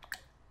 Summer.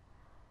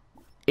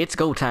 It's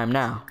go time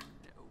now.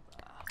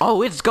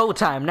 Oh, it's go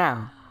time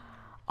now.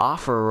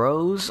 Offer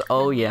rose.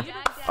 Oh, yeah.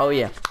 Oh,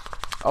 yeah.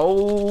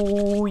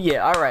 Oh,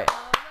 yeah. Alright.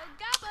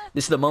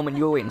 This is the moment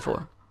you were waiting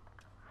for.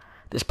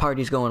 This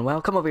party's going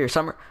well. Come over here,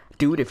 Summer.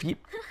 Dude, if you...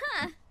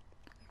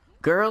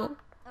 Girl,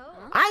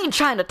 I ain't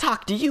trying to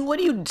talk to you. What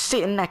are you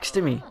sitting next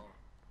to me?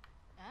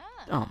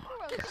 Oh,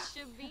 my God.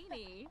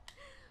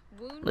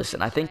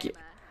 Listen, I think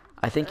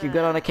you're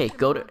good on the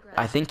cake.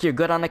 I think you're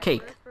good on the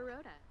cake.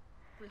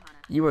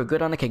 You were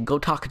good on the cake. Go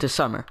talk to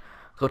Summer.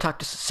 Go talk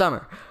to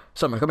Summer.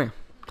 Summer, come here.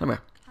 Come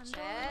here.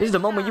 This is the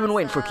moment you've been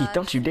waiting for, Keith.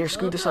 Don't you dare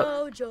screw this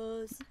up.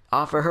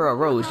 Offer her a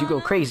rose. You go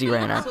crazy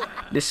right now.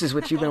 This is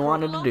what you've been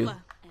wanting to do.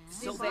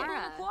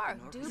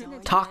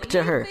 Talk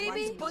to her.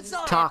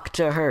 Talk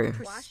to her.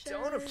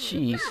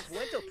 Jeez.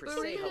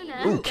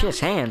 Ooh,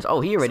 kiss hands.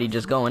 Oh, he already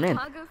just going in.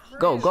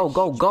 Go, go,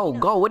 go, go,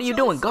 go. What are you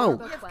doing?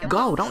 Go.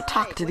 Go. Don't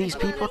talk to these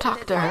people.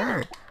 Talk to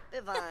her.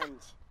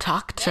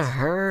 Talk to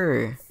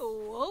her.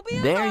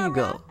 There you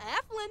go.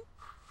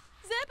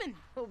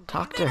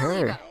 Talk to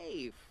her.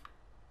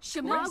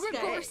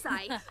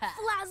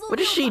 What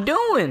is she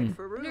doing?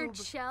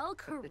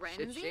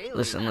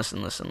 Listen,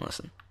 listen, listen,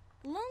 listen.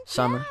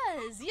 Summer.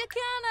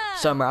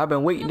 Summer, I've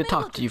been waiting to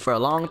talk to you for a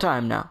long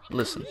time now.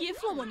 Listen.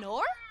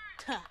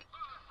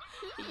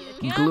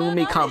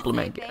 Gloomy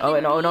compliment. Oh,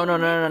 no, no, no,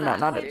 no, no, no,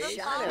 not it.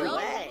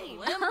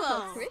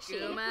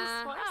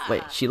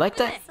 Wait, she like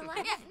that?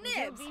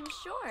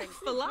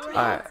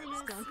 Alright.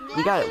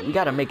 We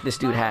gotta make this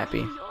dude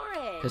happy.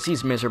 Because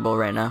he's miserable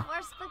right now.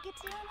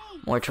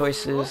 More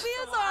choices.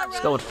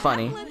 Let's go with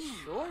funny.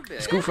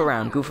 Let's goof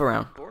around, goof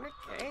around.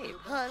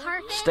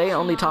 Stay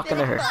only talking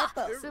to her.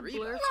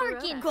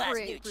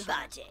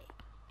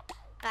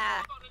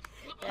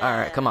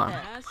 Alright, come on.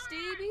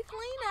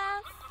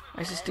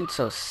 Why is this dude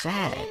so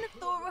sad?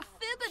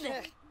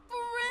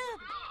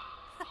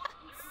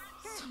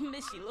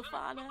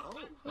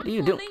 What are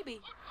you doing?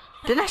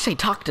 Didn't I say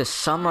talk to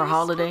Summer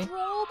Holiday?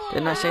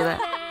 Didn't I say that?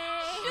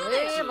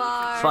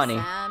 Funny.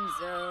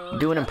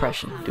 Do an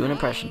impression. Do an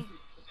impression.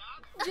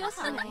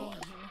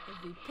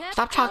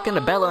 Stop talking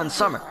to Bella and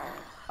Summer.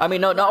 I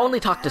mean, no, only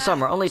talk to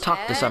Summer. Only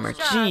talk to Summer.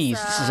 Jeez,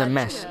 this is a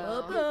mess.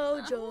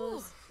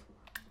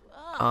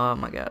 Oh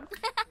my God.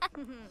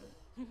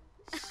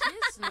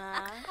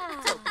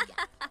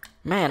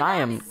 Man, I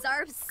am...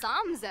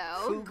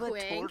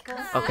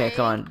 Okay,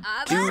 come on.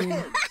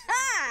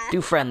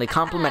 Do friendly.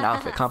 Compliment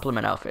outfit.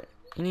 Compliment outfit.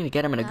 You need to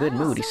get him in a good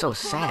mood. He's so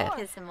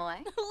sad.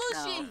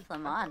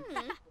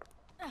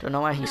 Don't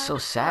know why he's so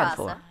sad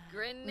for.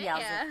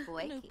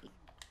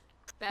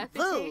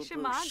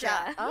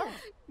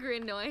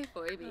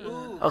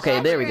 Okay,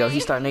 there we go.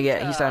 He's starting to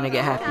get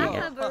happy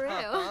again.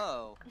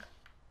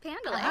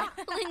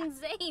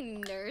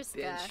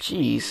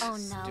 Jeez.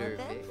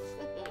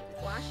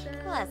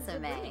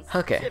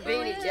 Okay.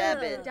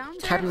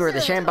 Happy we're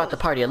the shame about the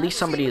party. At least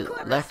somebody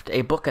left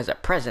a book as a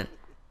present.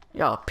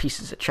 Y'all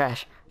pieces of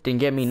trash. Didn't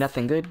get me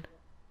nothing good.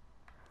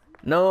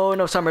 No,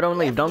 no, Summer, don't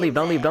leave. Don't leave.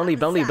 Don't leave. Don't leave.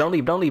 Don't leave. Don't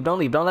leave. Don't leave. Don't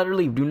leave. Don't let her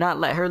leave. Do not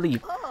let her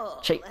leave.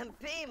 Chase.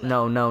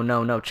 No, no,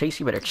 no, no. Chase,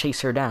 you better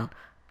chase her down.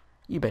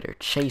 You better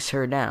chase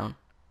her down.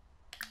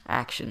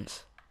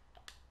 Actions.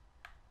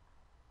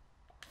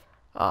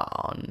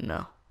 Oh,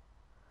 no.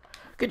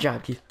 Good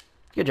job, Keith.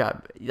 Good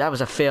job. That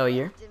was a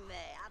failure.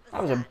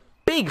 That was a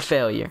big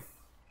failure.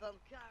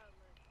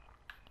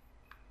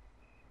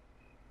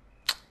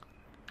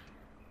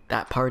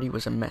 That party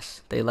was a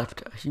mess. They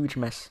left a huge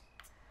mess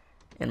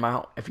in my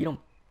home. If you don't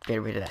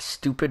Get rid of that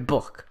stupid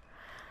book.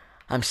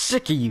 I'm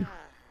sick of you.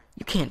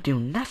 You can't do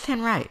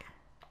nothing right.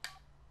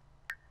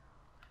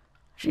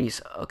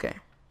 Jeez, okay.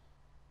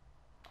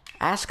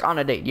 Ask on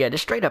a date. Yeah,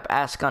 just straight up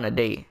ask on a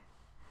date.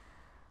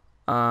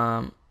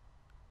 Yeah,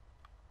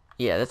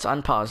 let's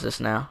unpause this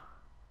now.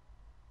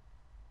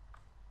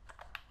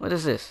 What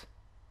is this?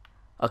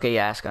 Okay,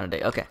 yeah, ask on a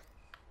date. Okay.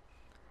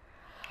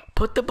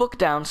 Put the book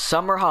down.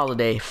 Summer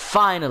holiday.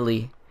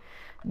 Finally.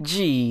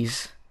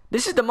 Jeez.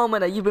 This is the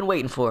moment that you've been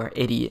waiting for,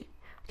 idiot.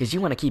 Because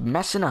you want to keep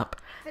messing up.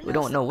 We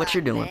don't know what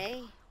you're doing.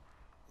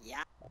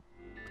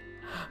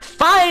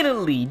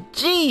 Finally!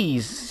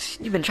 Jeez!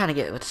 You've been trying to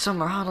get with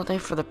summer holiday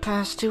for the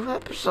past 2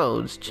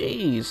 episodes.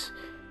 Jeez.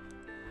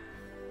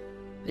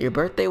 Your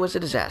birthday was a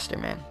disaster,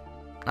 man.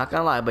 Not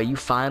gonna lie, but you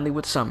finally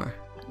with summer.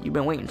 You've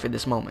been waiting for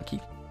this moment,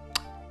 Keith.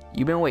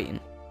 You've been waiting.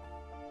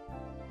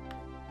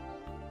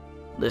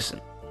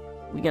 Listen,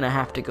 we gonna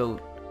have to go.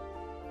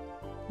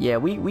 Yeah,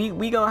 we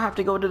gonna have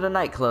to go to the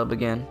nightclub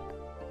again.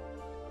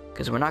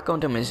 Cause we're not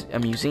going to a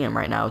museum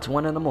right now. It's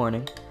 1 in the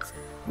morning.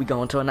 We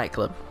going to a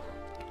nightclub.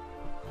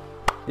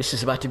 This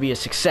is about to be a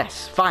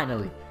success.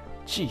 Finally.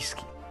 Jeez.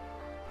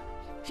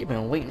 You've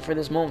been waiting for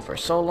this moment for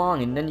so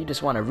long, and then you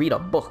just want to read a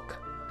book.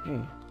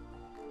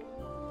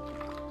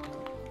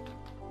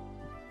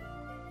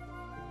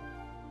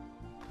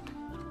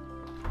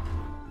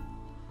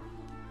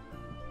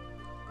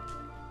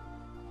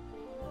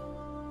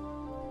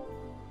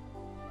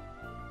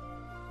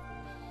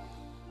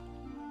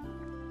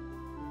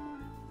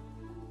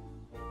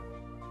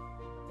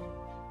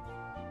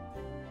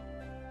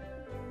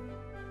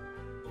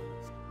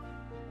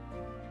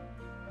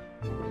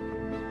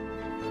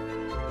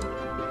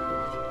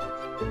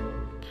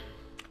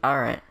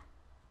 Alright.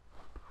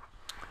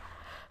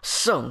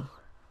 So,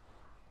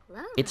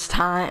 it's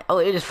time. Oh,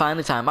 it is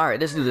finally time. Alright,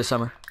 let's do this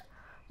summer.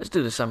 Let's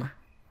do this summer.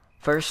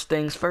 First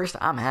things first,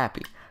 I'm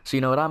happy. So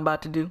you know what I'm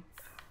about to do?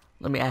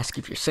 Let me ask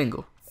you if you're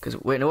single. Because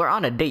when we're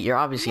on a date, you're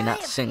obviously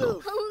not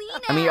single.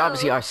 I mean, you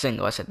obviously are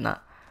single. I said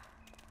not.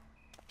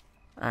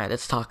 Alright,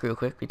 let's talk real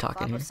quick. We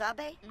talking here.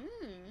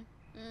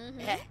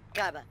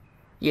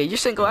 Yeah, you're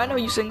single. I know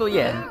you're single.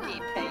 Yeah.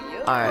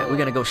 Alright, we're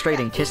gonna go straight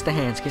in. Kiss the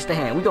hands. Kiss the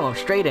hand. We're going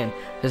straight in.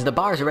 Because the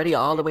bar's already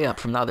all the way up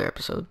from the other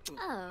episode.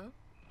 Oh.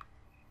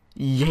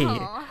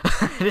 Yeah.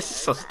 This is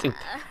so stupid.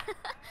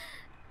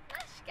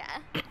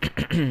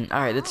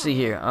 Alright, let's see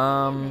here.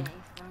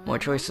 More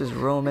choices.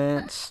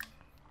 Romance.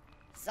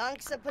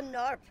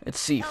 Let's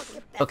see.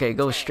 Okay,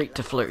 go straight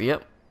to flirt.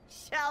 Yep.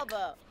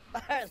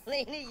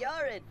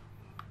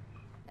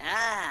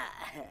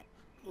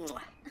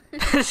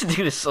 This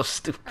dude is so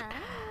stupid.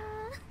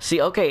 See,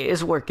 okay,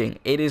 it's working.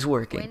 It is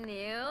working.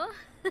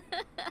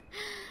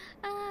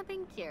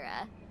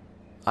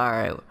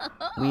 Alright,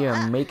 we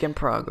are making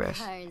progress.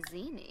 Alright,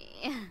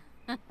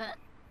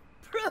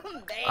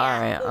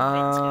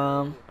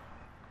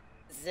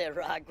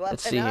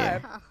 let's see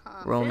here.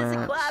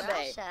 Romance.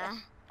 Let's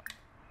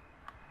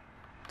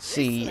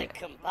see.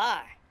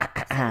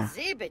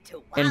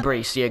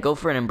 Embrace, yeah, go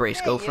for an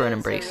embrace. Go for an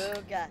embrace.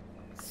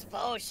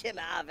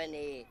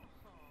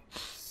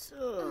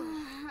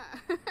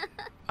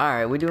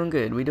 Alright, we're doing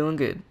good. We're doing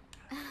good.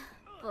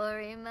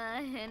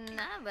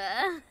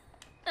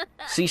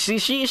 See,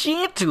 she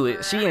into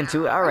it. She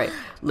into it. Alright,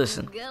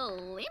 listen.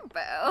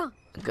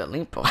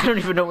 Galimpo. I don't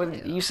even know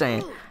what you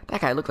saying.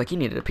 That guy looked like he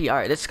needed a pee.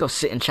 Alright, let's go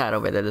sit and chat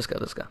over there. Let's go,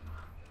 let's go.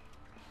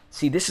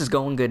 See, this is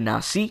going good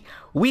now. See,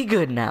 we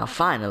good now,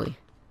 finally.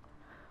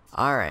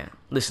 Alright,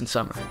 listen,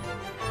 Summer.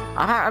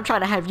 I'm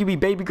trying to have you be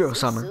baby girl,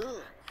 Summer.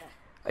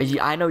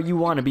 I know you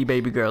want to be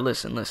baby girl.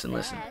 Listen, listen,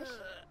 listen.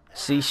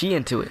 See, she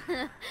into it.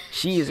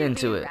 She is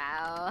into it.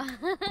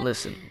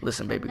 Listen,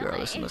 listen, baby girl.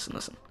 Listen, listen,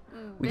 listen.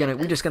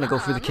 We're just gonna go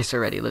for the kiss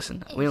already.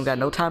 Listen, we don't got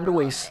no time to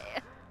waste.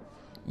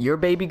 You're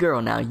baby girl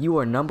now. You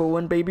are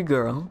 #1 baby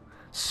girl.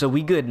 So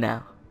we good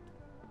now.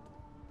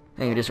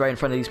 And you're just right in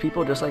front of these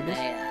people, just like this.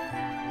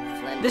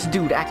 This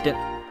dude acting.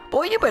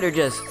 Boy, you better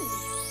just.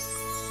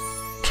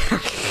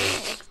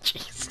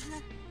 Jeez.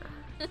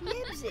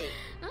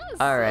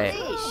 All right.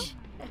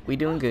 We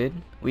doing good.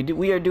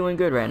 We are doing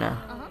good right now.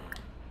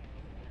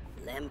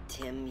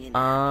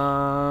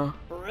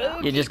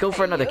 Yeah, just go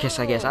for another kiss,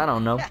 I guess. I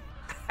don't know.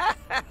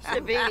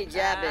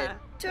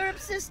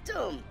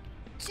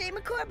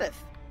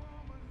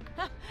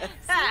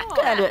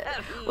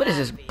 What is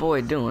this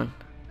boy doing?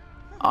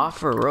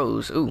 Offer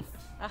rose. Ooh.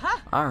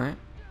 Alright.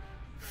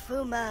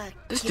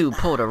 This dude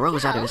pulled a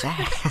rose out of his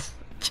ass.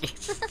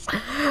 Jesus.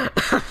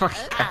 Oh my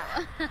God.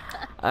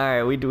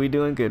 Alright, we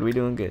doing good. We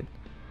doing good.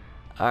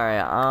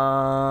 Alright,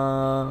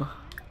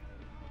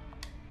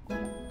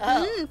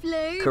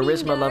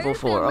 charisma level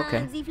 4,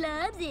 okay.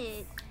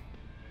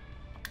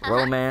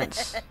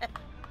 Romance.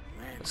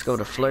 Let's go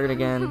to flirt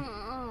again.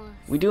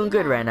 We doing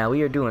good right now.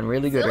 We are doing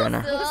really good right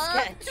now.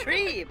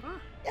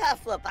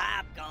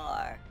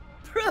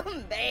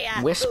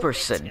 Whisper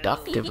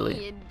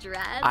seductively.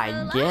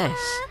 I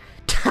guess.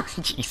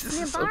 Jesus,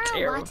 this is so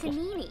terrible.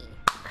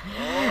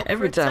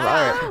 Every time,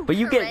 alright. But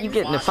you get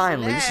in the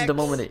finally. This is the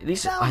moment.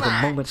 These are the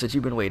moments that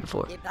you've been waiting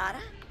for.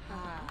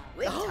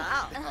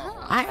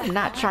 I am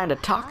not trying to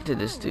talk to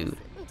this dude.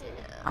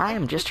 I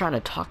am just trying to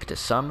talk to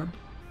Summer.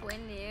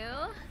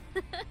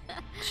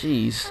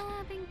 Jeez.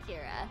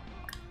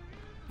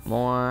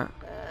 More.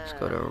 Let's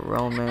go to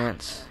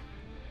romance.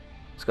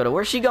 Let's go to,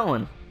 where's she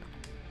going?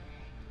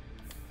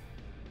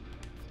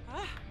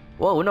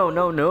 Whoa, no,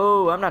 no,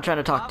 no. I'm not trying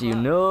to talk to you.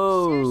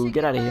 No.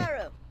 Get out of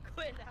here.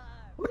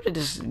 Where did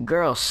this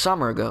girl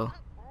Summer go?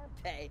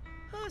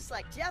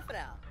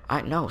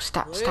 I know.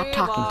 Stop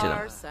talking to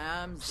them.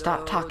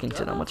 Stop talking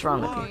to them. What's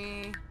wrong with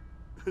you?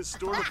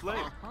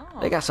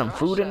 They got some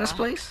food in this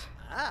place?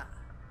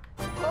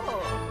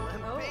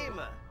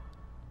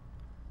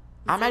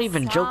 I'm not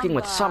even joking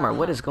with Summer.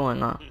 What is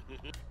going on?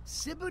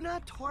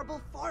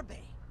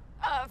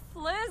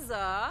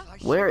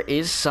 Where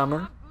is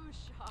Summer?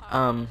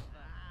 That'd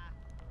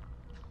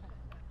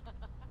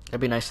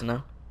be nice to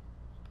know.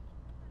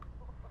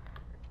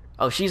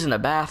 Oh, she's in the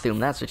bathroom.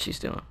 That's what she's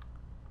doing.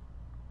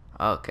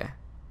 Okay.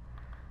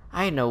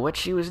 I didn't know what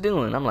she was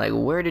doing. I'm like,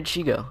 where did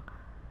she go?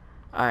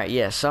 Alright,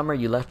 yeah, Summer,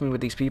 you left me with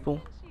these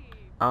people.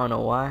 I don't know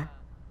why.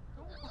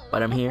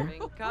 But I'm here.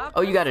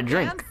 Oh, you got a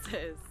drink.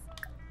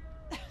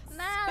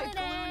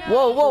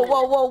 Whoa, whoa,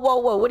 whoa, whoa, whoa,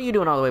 whoa. What are you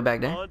doing all the way back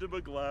there?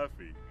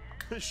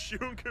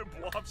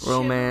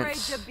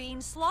 Romance.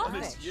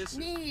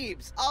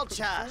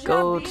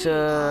 Go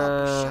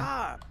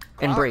to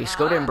Embrace.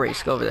 Go to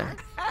Embrace. Go over there.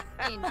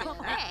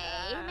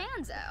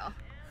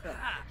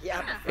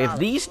 If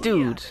these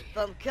dudes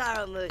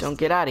don't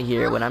get out of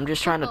here when I'm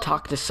just trying to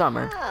talk to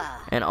Summer,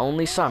 and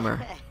only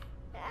Summer,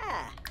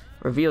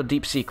 reveal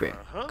deep secret.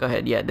 Go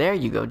ahead. Yeah, there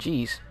you go.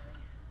 Jeez.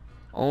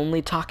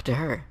 Only talk to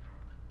her.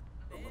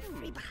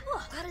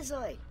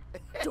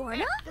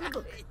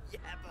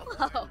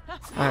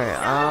 Alright,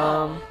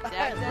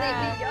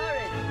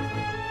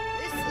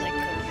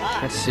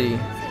 let's see.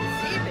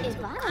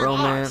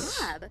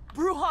 Romance.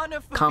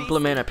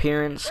 Compliment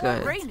appearance. Go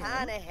ahead.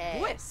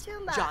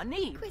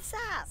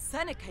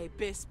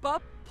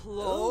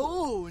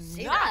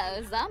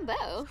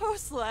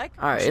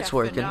 Alright, it's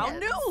working.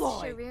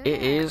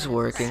 It is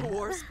working.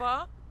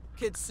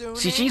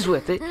 See, she's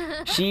with it.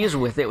 She is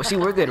with it. See,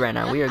 we're good right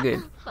now. We are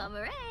good.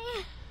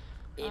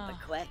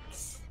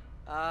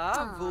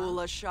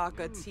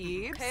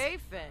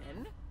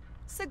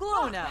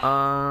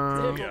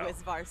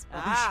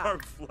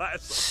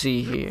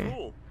 See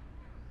here.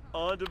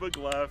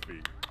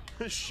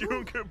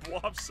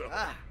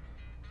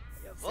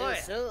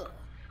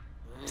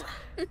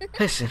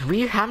 Listen,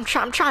 I'm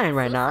trying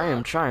right now. I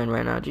am trying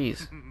right now.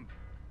 Jeez.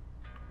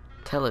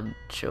 Tell a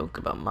joke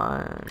about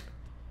mine.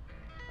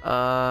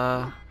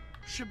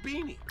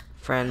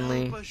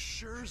 Friendly.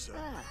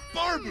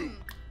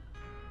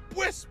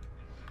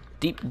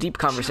 Deep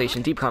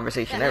conversation. Deep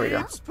conversation. There we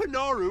go.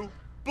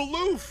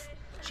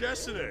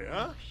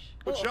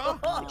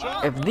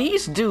 If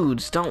these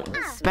dudes don't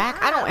back,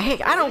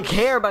 I don't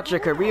care about your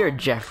career,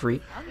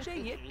 Jeffrey.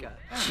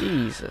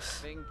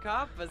 Jesus.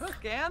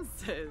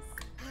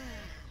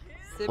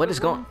 What is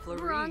going?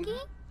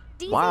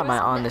 Why am I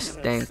on this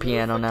dang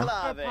piano now?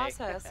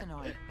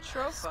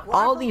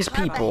 All these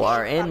people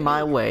are in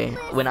my way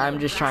when I'm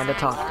just trying to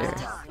talk to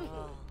her.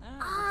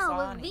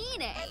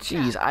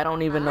 Jeez, I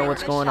don't even know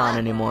what's going on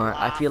anymore.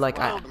 I feel like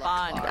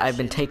I've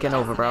been taken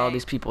over by all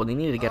these people. They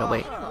need to get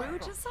away.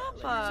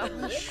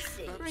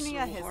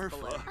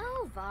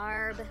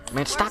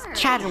 Man, stop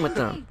chatting with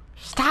them.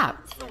 Stop.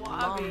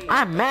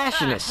 I'm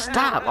mashing it.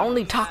 Stop.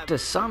 Only talk to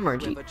Summer.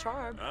 Gee.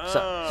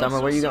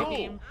 Summer, where you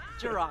going?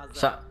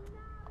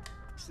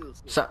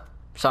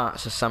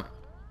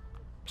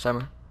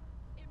 Summer.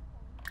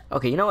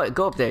 Okay, you know what?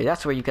 Go up there.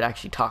 That's where you could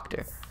actually talk to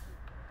her.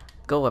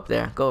 Go up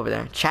there. Go over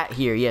there. Chat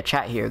here. Yeah,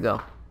 chat here.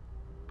 Go.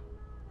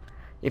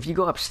 If you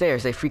go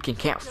upstairs, they freaking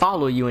can't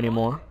follow you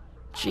anymore.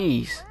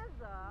 Jeez.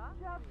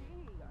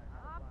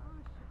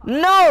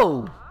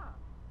 No!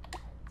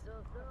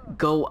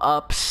 Go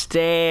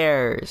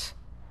upstairs.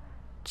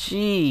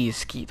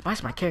 Jeez, Keith. Why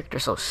is my character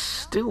so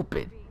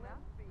stupid?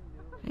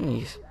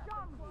 Jeez.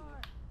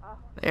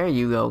 There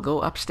you go.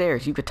 Go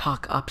upstairs. You could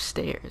talk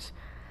upstairs.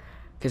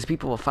 Because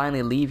people will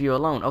finally leave you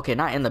alone. Okay,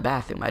 not in the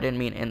bathroom. I didn't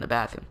mean in the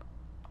bathroom.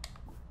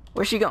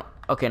 Where's she going?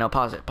 Okay, no,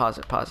 pause it. Pause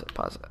it. Pause it.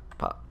 Pause it.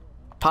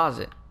 Pause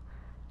it.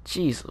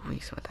 Jeez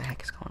Louise, what the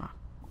heck is going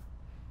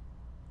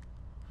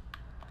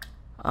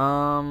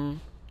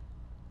on?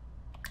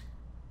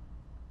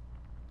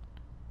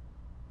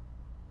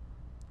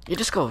 You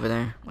just go over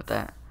there with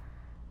that.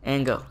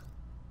 And go.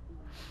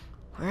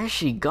 Where is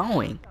she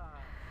going?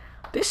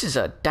 This is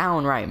a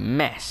downright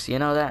mess, you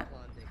know that?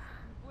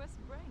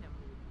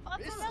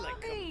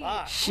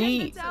 I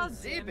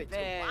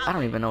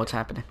don't even know what's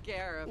happening.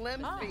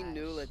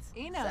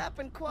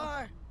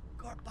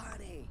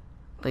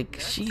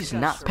 Like, she's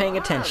not paying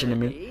attention to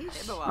me.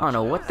 I don't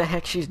know what the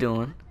heck she's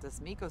doing.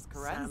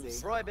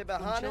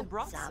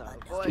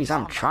 Jeez,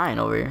 I'm trying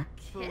over here.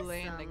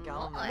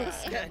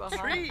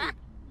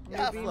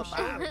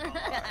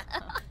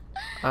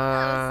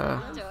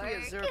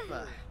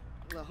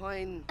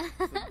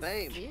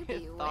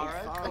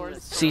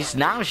 See,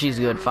 now she's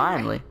good,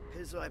 finally.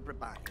 Tizo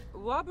Brabani.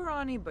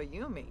 Wabarani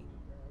Bayumi.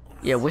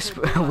 Yeah,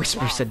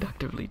 whisper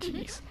seductively,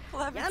 jeez.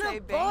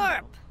 Levite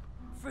Barb.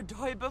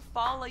 Fredoi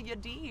Bafala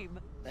Yadim.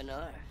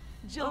 Benar.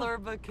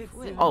 Jilurba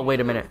Kitsumi. Oh, wait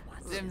a minute.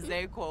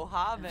 Zimze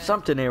Quohaven.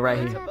 Something in right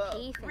here.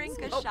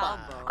 Rinka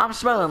Shalbo. I'm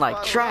smelling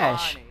like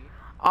trash.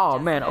 Oh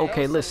man,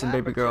 okay, listen,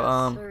 baby girl.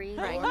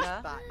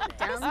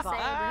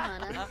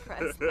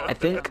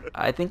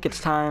 I think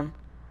it's time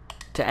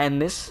to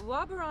end this.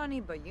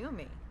 Wabarani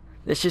Bayumi.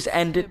 Let's just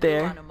end it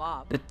there.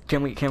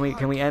 Can we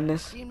end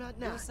this?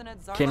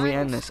 Can we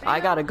end this? I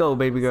gotta go,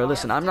 baby girl.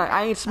 Listen,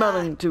 I ain't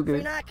smelling too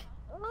good.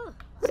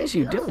 What is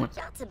you doing?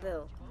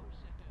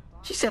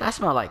 She said I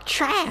smell like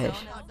trash.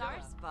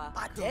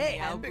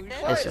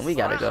 Listen, we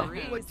gotta go.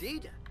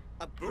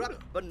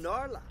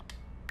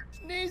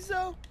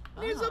 Nizo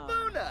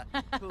Buna.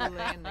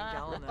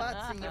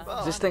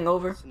 Is this thing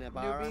over?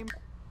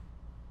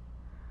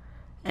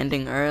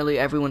 Ending early.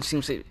 Everyone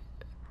seems to.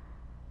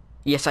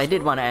 Yes, I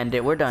did want to end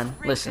it. We're done.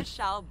 Listen.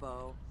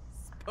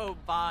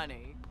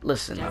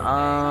 Listen,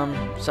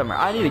 Summer,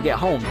 I need to get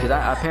home because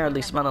I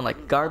apparently smelling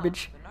like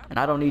garbage, and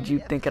I don't need you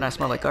thinking I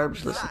smell like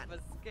garbage. Listen.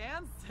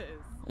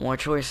 More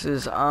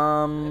choices.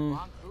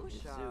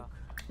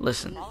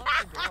 Listen.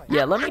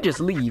 Yeah, let me just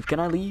leave.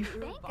 Can I leave?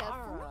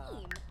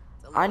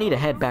 I need to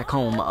head back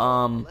home.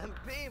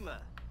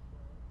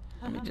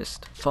 Let me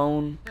just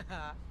phone.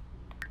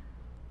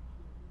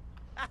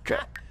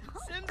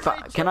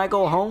 Can I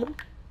go home?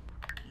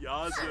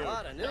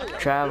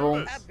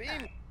 Travel.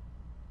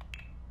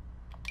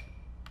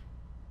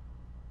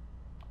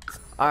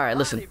 Alright,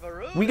 listen.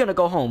 We gonna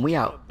go home. We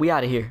out. We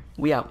out of here.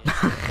 We out.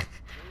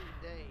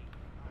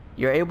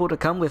 You're able to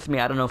come with me.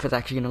 I don't know if it's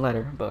actually gonna let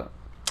her, but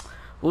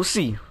we'll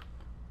see.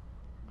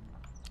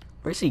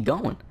 Where's he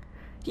going?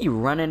 He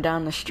running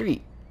down the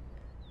street.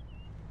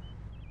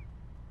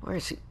 Where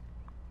is he?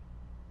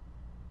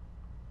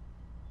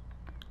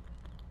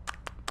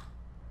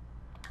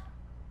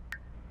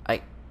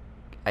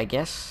 I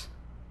guess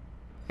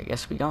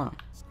we gone.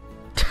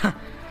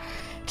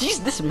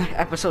 Jeez, this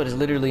episode is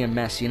literally a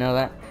mess, you know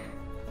that?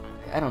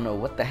 I don't know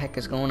what the heck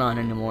is going on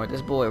anymore.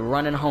 This boy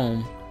running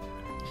home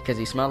because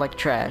he smelled like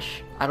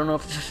trash. I don't know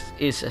if this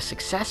is a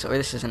success or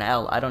this is an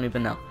L. I don't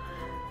even know.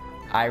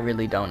 I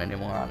really don't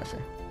anymore, honestly.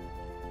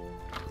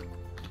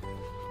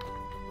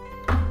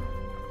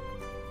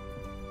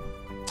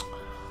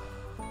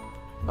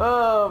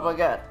 Oh my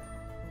god.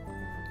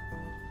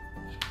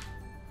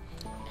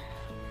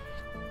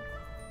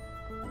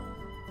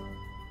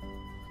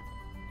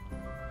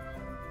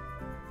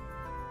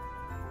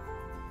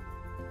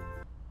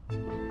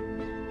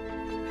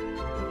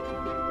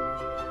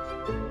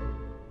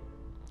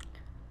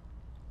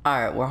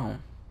 Alright, we're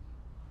home.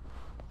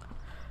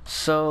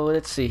 So,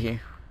 let's see here.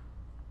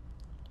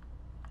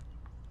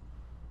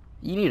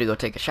 You need to go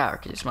take a shower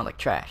because you smell like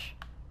trash.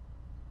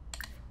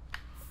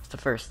 That's the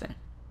first thing.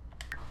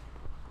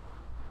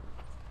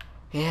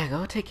 Yeah,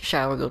 go take a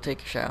shower, go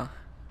take a shower.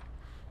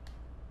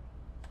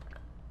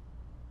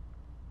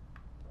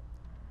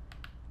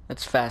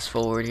 Let's fast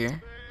forward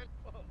here.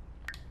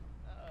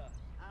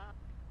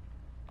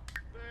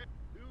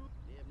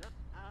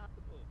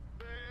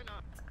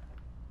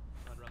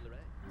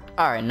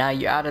 Alright, now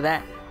you're out of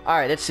that.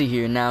 Alright, let's see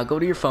here. Now go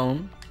to your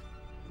phone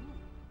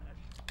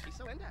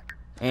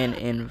and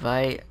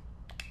invite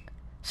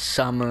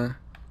Summer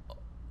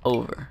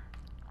over.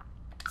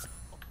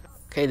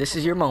 Okay, this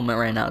is your moment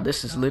right now.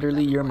 This is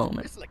literally your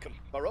moment.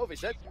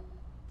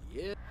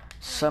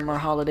 Summer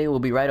holiday will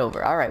be right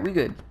over. Alright, we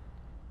good.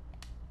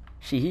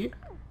 She here?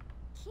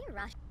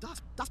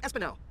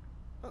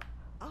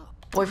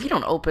 Boy, if you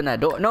don't open that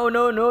door.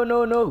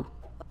 No.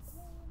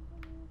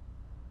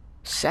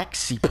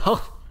 Sexy,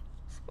 bro.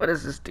 What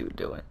is this dude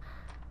doing?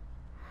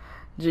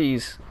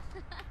 Jeez.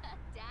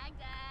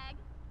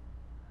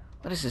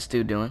 What is this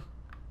dude doing?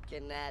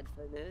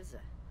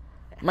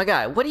 My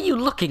guy, what are you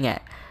looking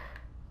at?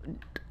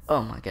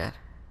 Oh my god.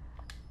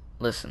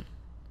 Listen.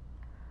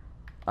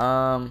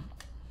 Jeez,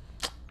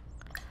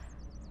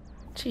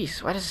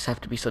 why does this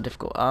have to be so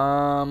difficult?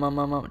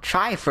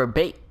 Try for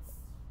bait.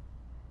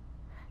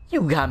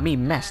 You got me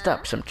messed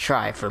up. Some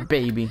try for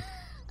baby.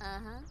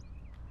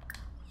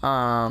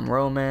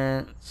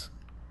 Romance.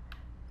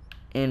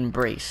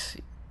 Embrace.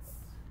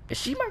 Is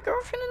she my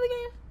girlfriend in the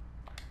game?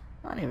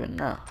 I don't even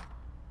know.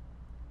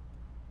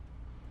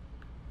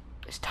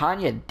 Is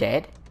Tanya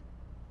dead?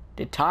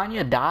 Did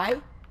Tanya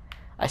die?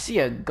 I see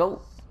a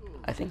goat.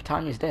 I think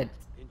Tanya's dead.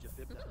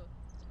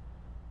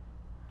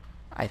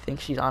 I think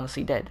she's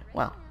honestly dead.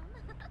 Well.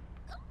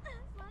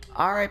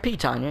 R.I.P.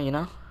 Tanya, you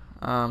know?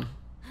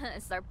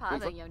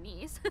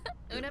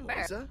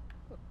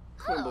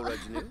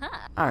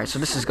 Alright, so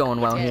this is going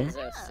well here.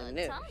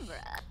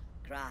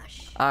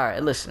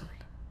 Alright, listen.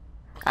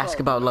 Ask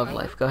about love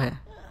life. Go ahead.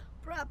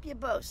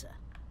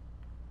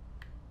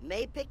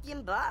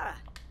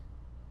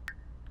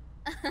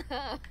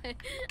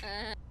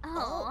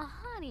 Oh,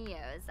 honey,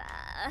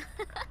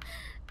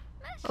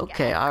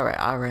 Okay, alright.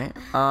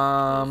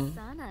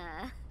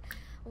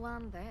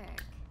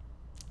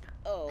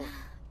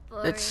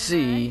 Let's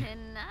see.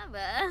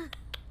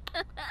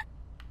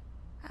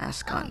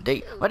 Ask on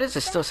date. Why does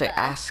it still say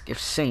ask if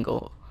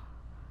single?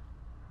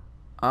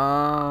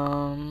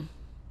 Let's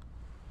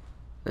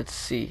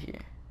see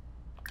here.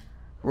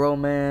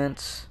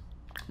 Romance.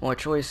 More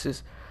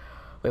choices.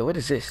 Wait, what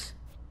is this?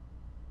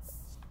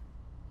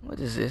 What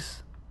is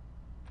this?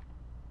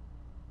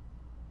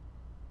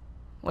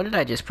 What did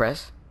I just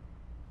press?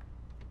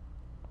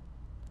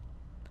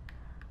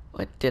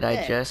 What did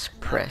I just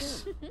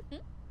press?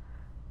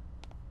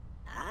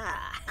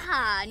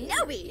 Ah,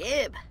 no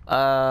ib.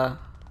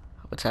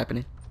 What's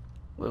happening?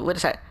 What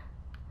is that?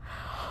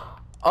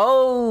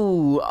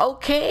 Oh,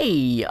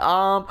 okay.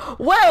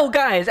 Well,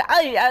 guys,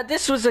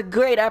 this was a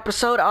great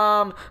episode.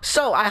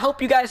 So I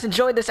hope you guys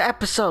enjoyed this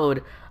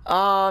episode.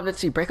 Let's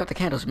see. Break out the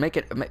candles.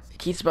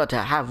 Keith's about to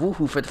have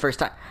woohoo for the first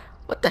time.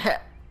 What the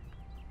heck?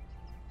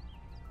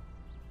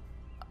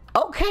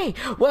 Okay,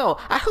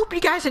 well, I hope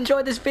you guys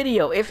enjoyed this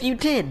video. If you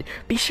did,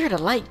 be sure to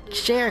like,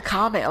 share,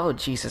 comment, oh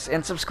Jesus,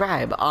 and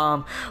subscribe.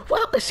 Well,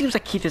 it seems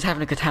like Keith is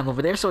having a good time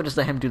over there, so just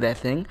let him do that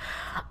thing.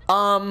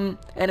 In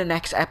the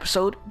next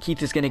episode,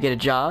 Keith is gonna get a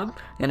job,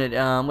 and it,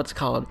 what's it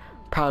called?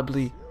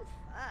 Probably,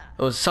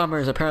 Summer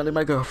is apparently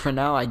my girlfriend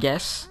now, I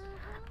guess.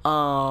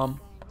 I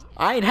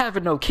ain't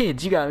having no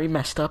kids, you got me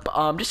messed up.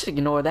 Just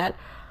ignore that.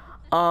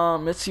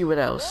 Let's see what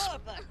else.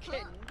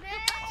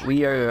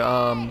 We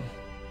are,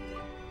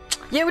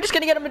 yeah, we're just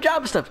gonna get him a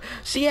job and stuff.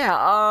 So yeah,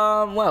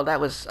 well, that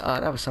was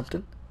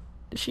something.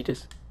 Did she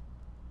just?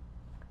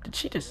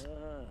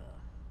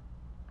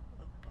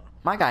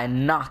 My guy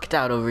knocked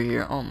out over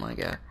here. Oh my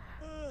god.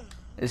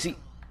 Is he?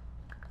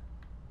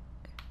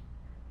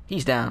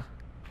 He's down.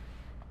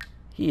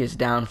 He is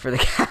down for the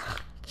count.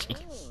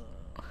 Jeez.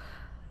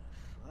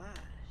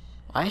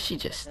 Why is she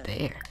just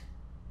there?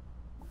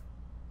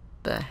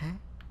 The heck?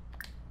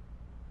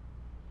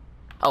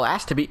 Oh,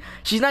 asked to be.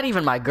 She's not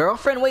even my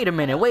girlfriend. Wait a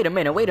minute.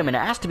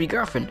 Asked to be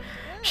girlfriend.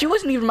 She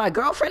wasn't even my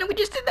girlfriend, and we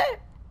just did that.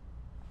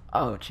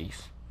 Oh,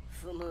 jeez.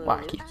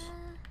 Wacky.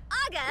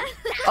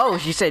 Oh,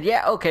 she said,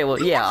 yeah. Okay, well,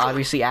 yeah.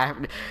 Obviously,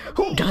 after.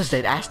 Who does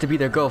that? Asked to be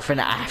their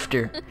girlfriend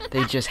after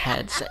they just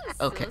had sex.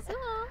 Okay.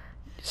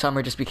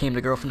 Summer just became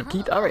the girlfriend of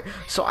Keith. All right.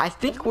 So I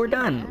think we're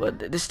done.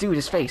 This dude,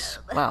 his face.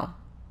 Wow.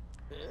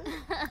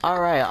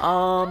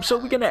 Alright, so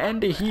we're gonna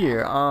end it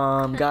here,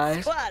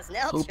 guys.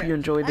 Hope you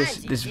enjoyed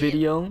this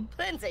video.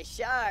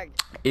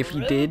 If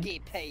you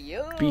did,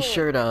 be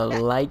sure to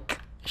like,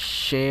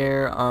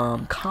 share,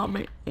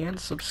 comment, and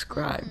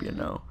subscribe, you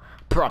know.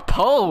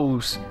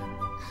 Propose!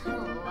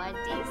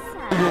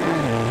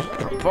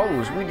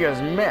 Propose? We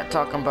just met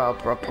talking about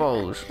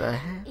propose. The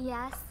heck?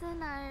 Yes,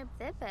 and our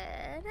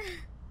vivid.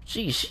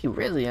 Geez, she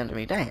really into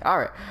me. Dang.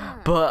 Alright.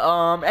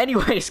 But,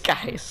 anyways,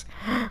 guys.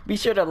 Be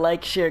sure to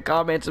like, share,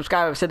 comment,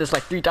 subscribe. I've said this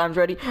like 3 times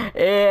already.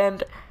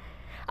 And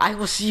I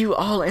will see you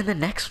all in the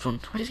next one.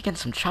 What is he getting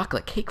some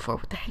chocolate cake for?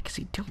 What the heck is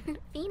he doing?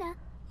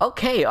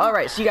 Okay,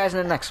 alright. See you guys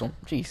in the next one.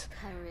 Jeez.